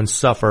have to go and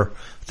suffer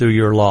through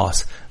your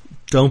loss.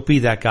 Don't be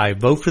that guy.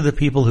 Vote for the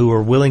people who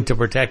are willing to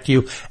protect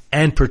you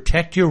and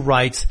protect your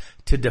rights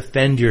to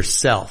defend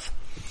yourself.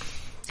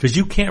 Because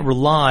you can't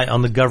rely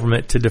on the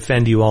government to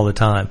defend you all the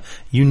time.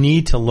 You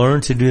need to learn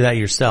to do that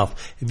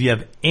yourself. If you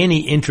have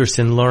any interest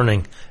in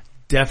learning,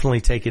 definitely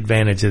take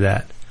advantage of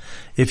that.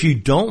 If you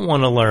don't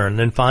want to learn,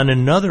 then find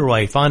another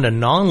way. Find a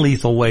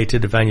non-lethal way to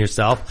defend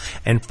yourself,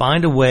 and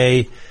find a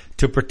way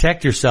to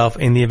protect yourself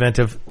in the event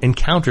of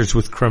encounters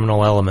with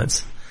criminal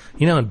elements.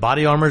 And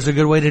body armor is a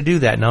good way to do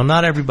that. Now,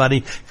 not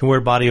everybody can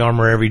wear body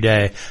armor every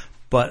day,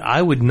 but I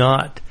would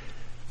not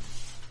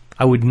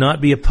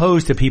be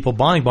opposed to people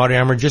buying body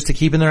armor just to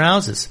keep in their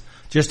houses,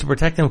 just to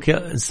protect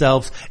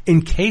themselves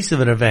in case of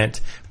an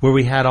event where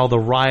we had all the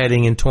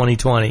rioting in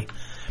 2020,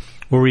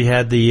 where we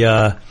had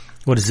the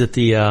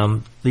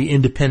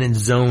independent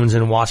zones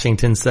in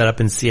Washington set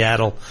up in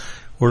Seattle,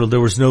 where there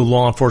was no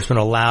law enforcement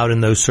allowed in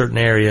those certain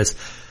areas.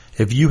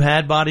 If you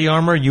had body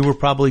armor, you were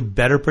probably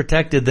better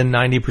protected than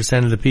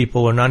 90% of the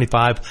people or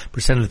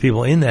 95% of the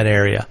people in that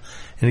area.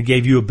 And it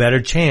gave you a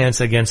better chance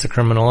against a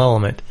criminal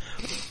element.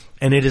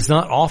 And it is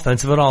not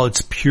offensive at all.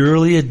 It's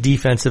purely a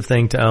defensive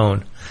thing to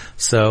own.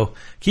 So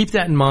keep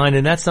that in mind,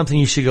 and that's something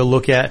you should go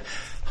look at.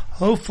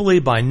 Hopefully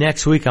by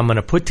next week I'm going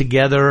to put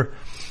together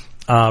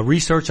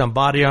research on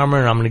body armor,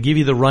 and I'm going to give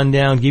you the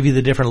rundown, give you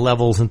the different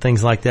levels and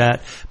things like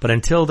that. But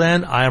until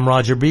then, I am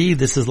Roger B.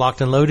 This is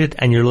Locked and Loaded,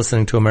 and you're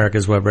listening to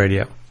America's Web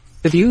Radio.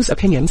 The views,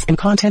 opinions, and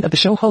content of the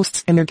show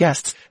hosts and their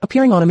guests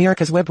appearing on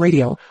America's Web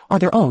Radio are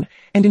their own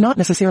and do not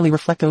necessarily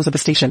reflect those of the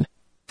station.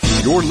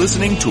 You're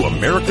listening to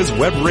America's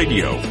Web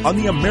Radio on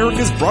the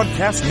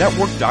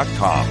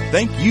AmericasBroadcastNetwork.com.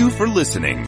 Thank you for listening.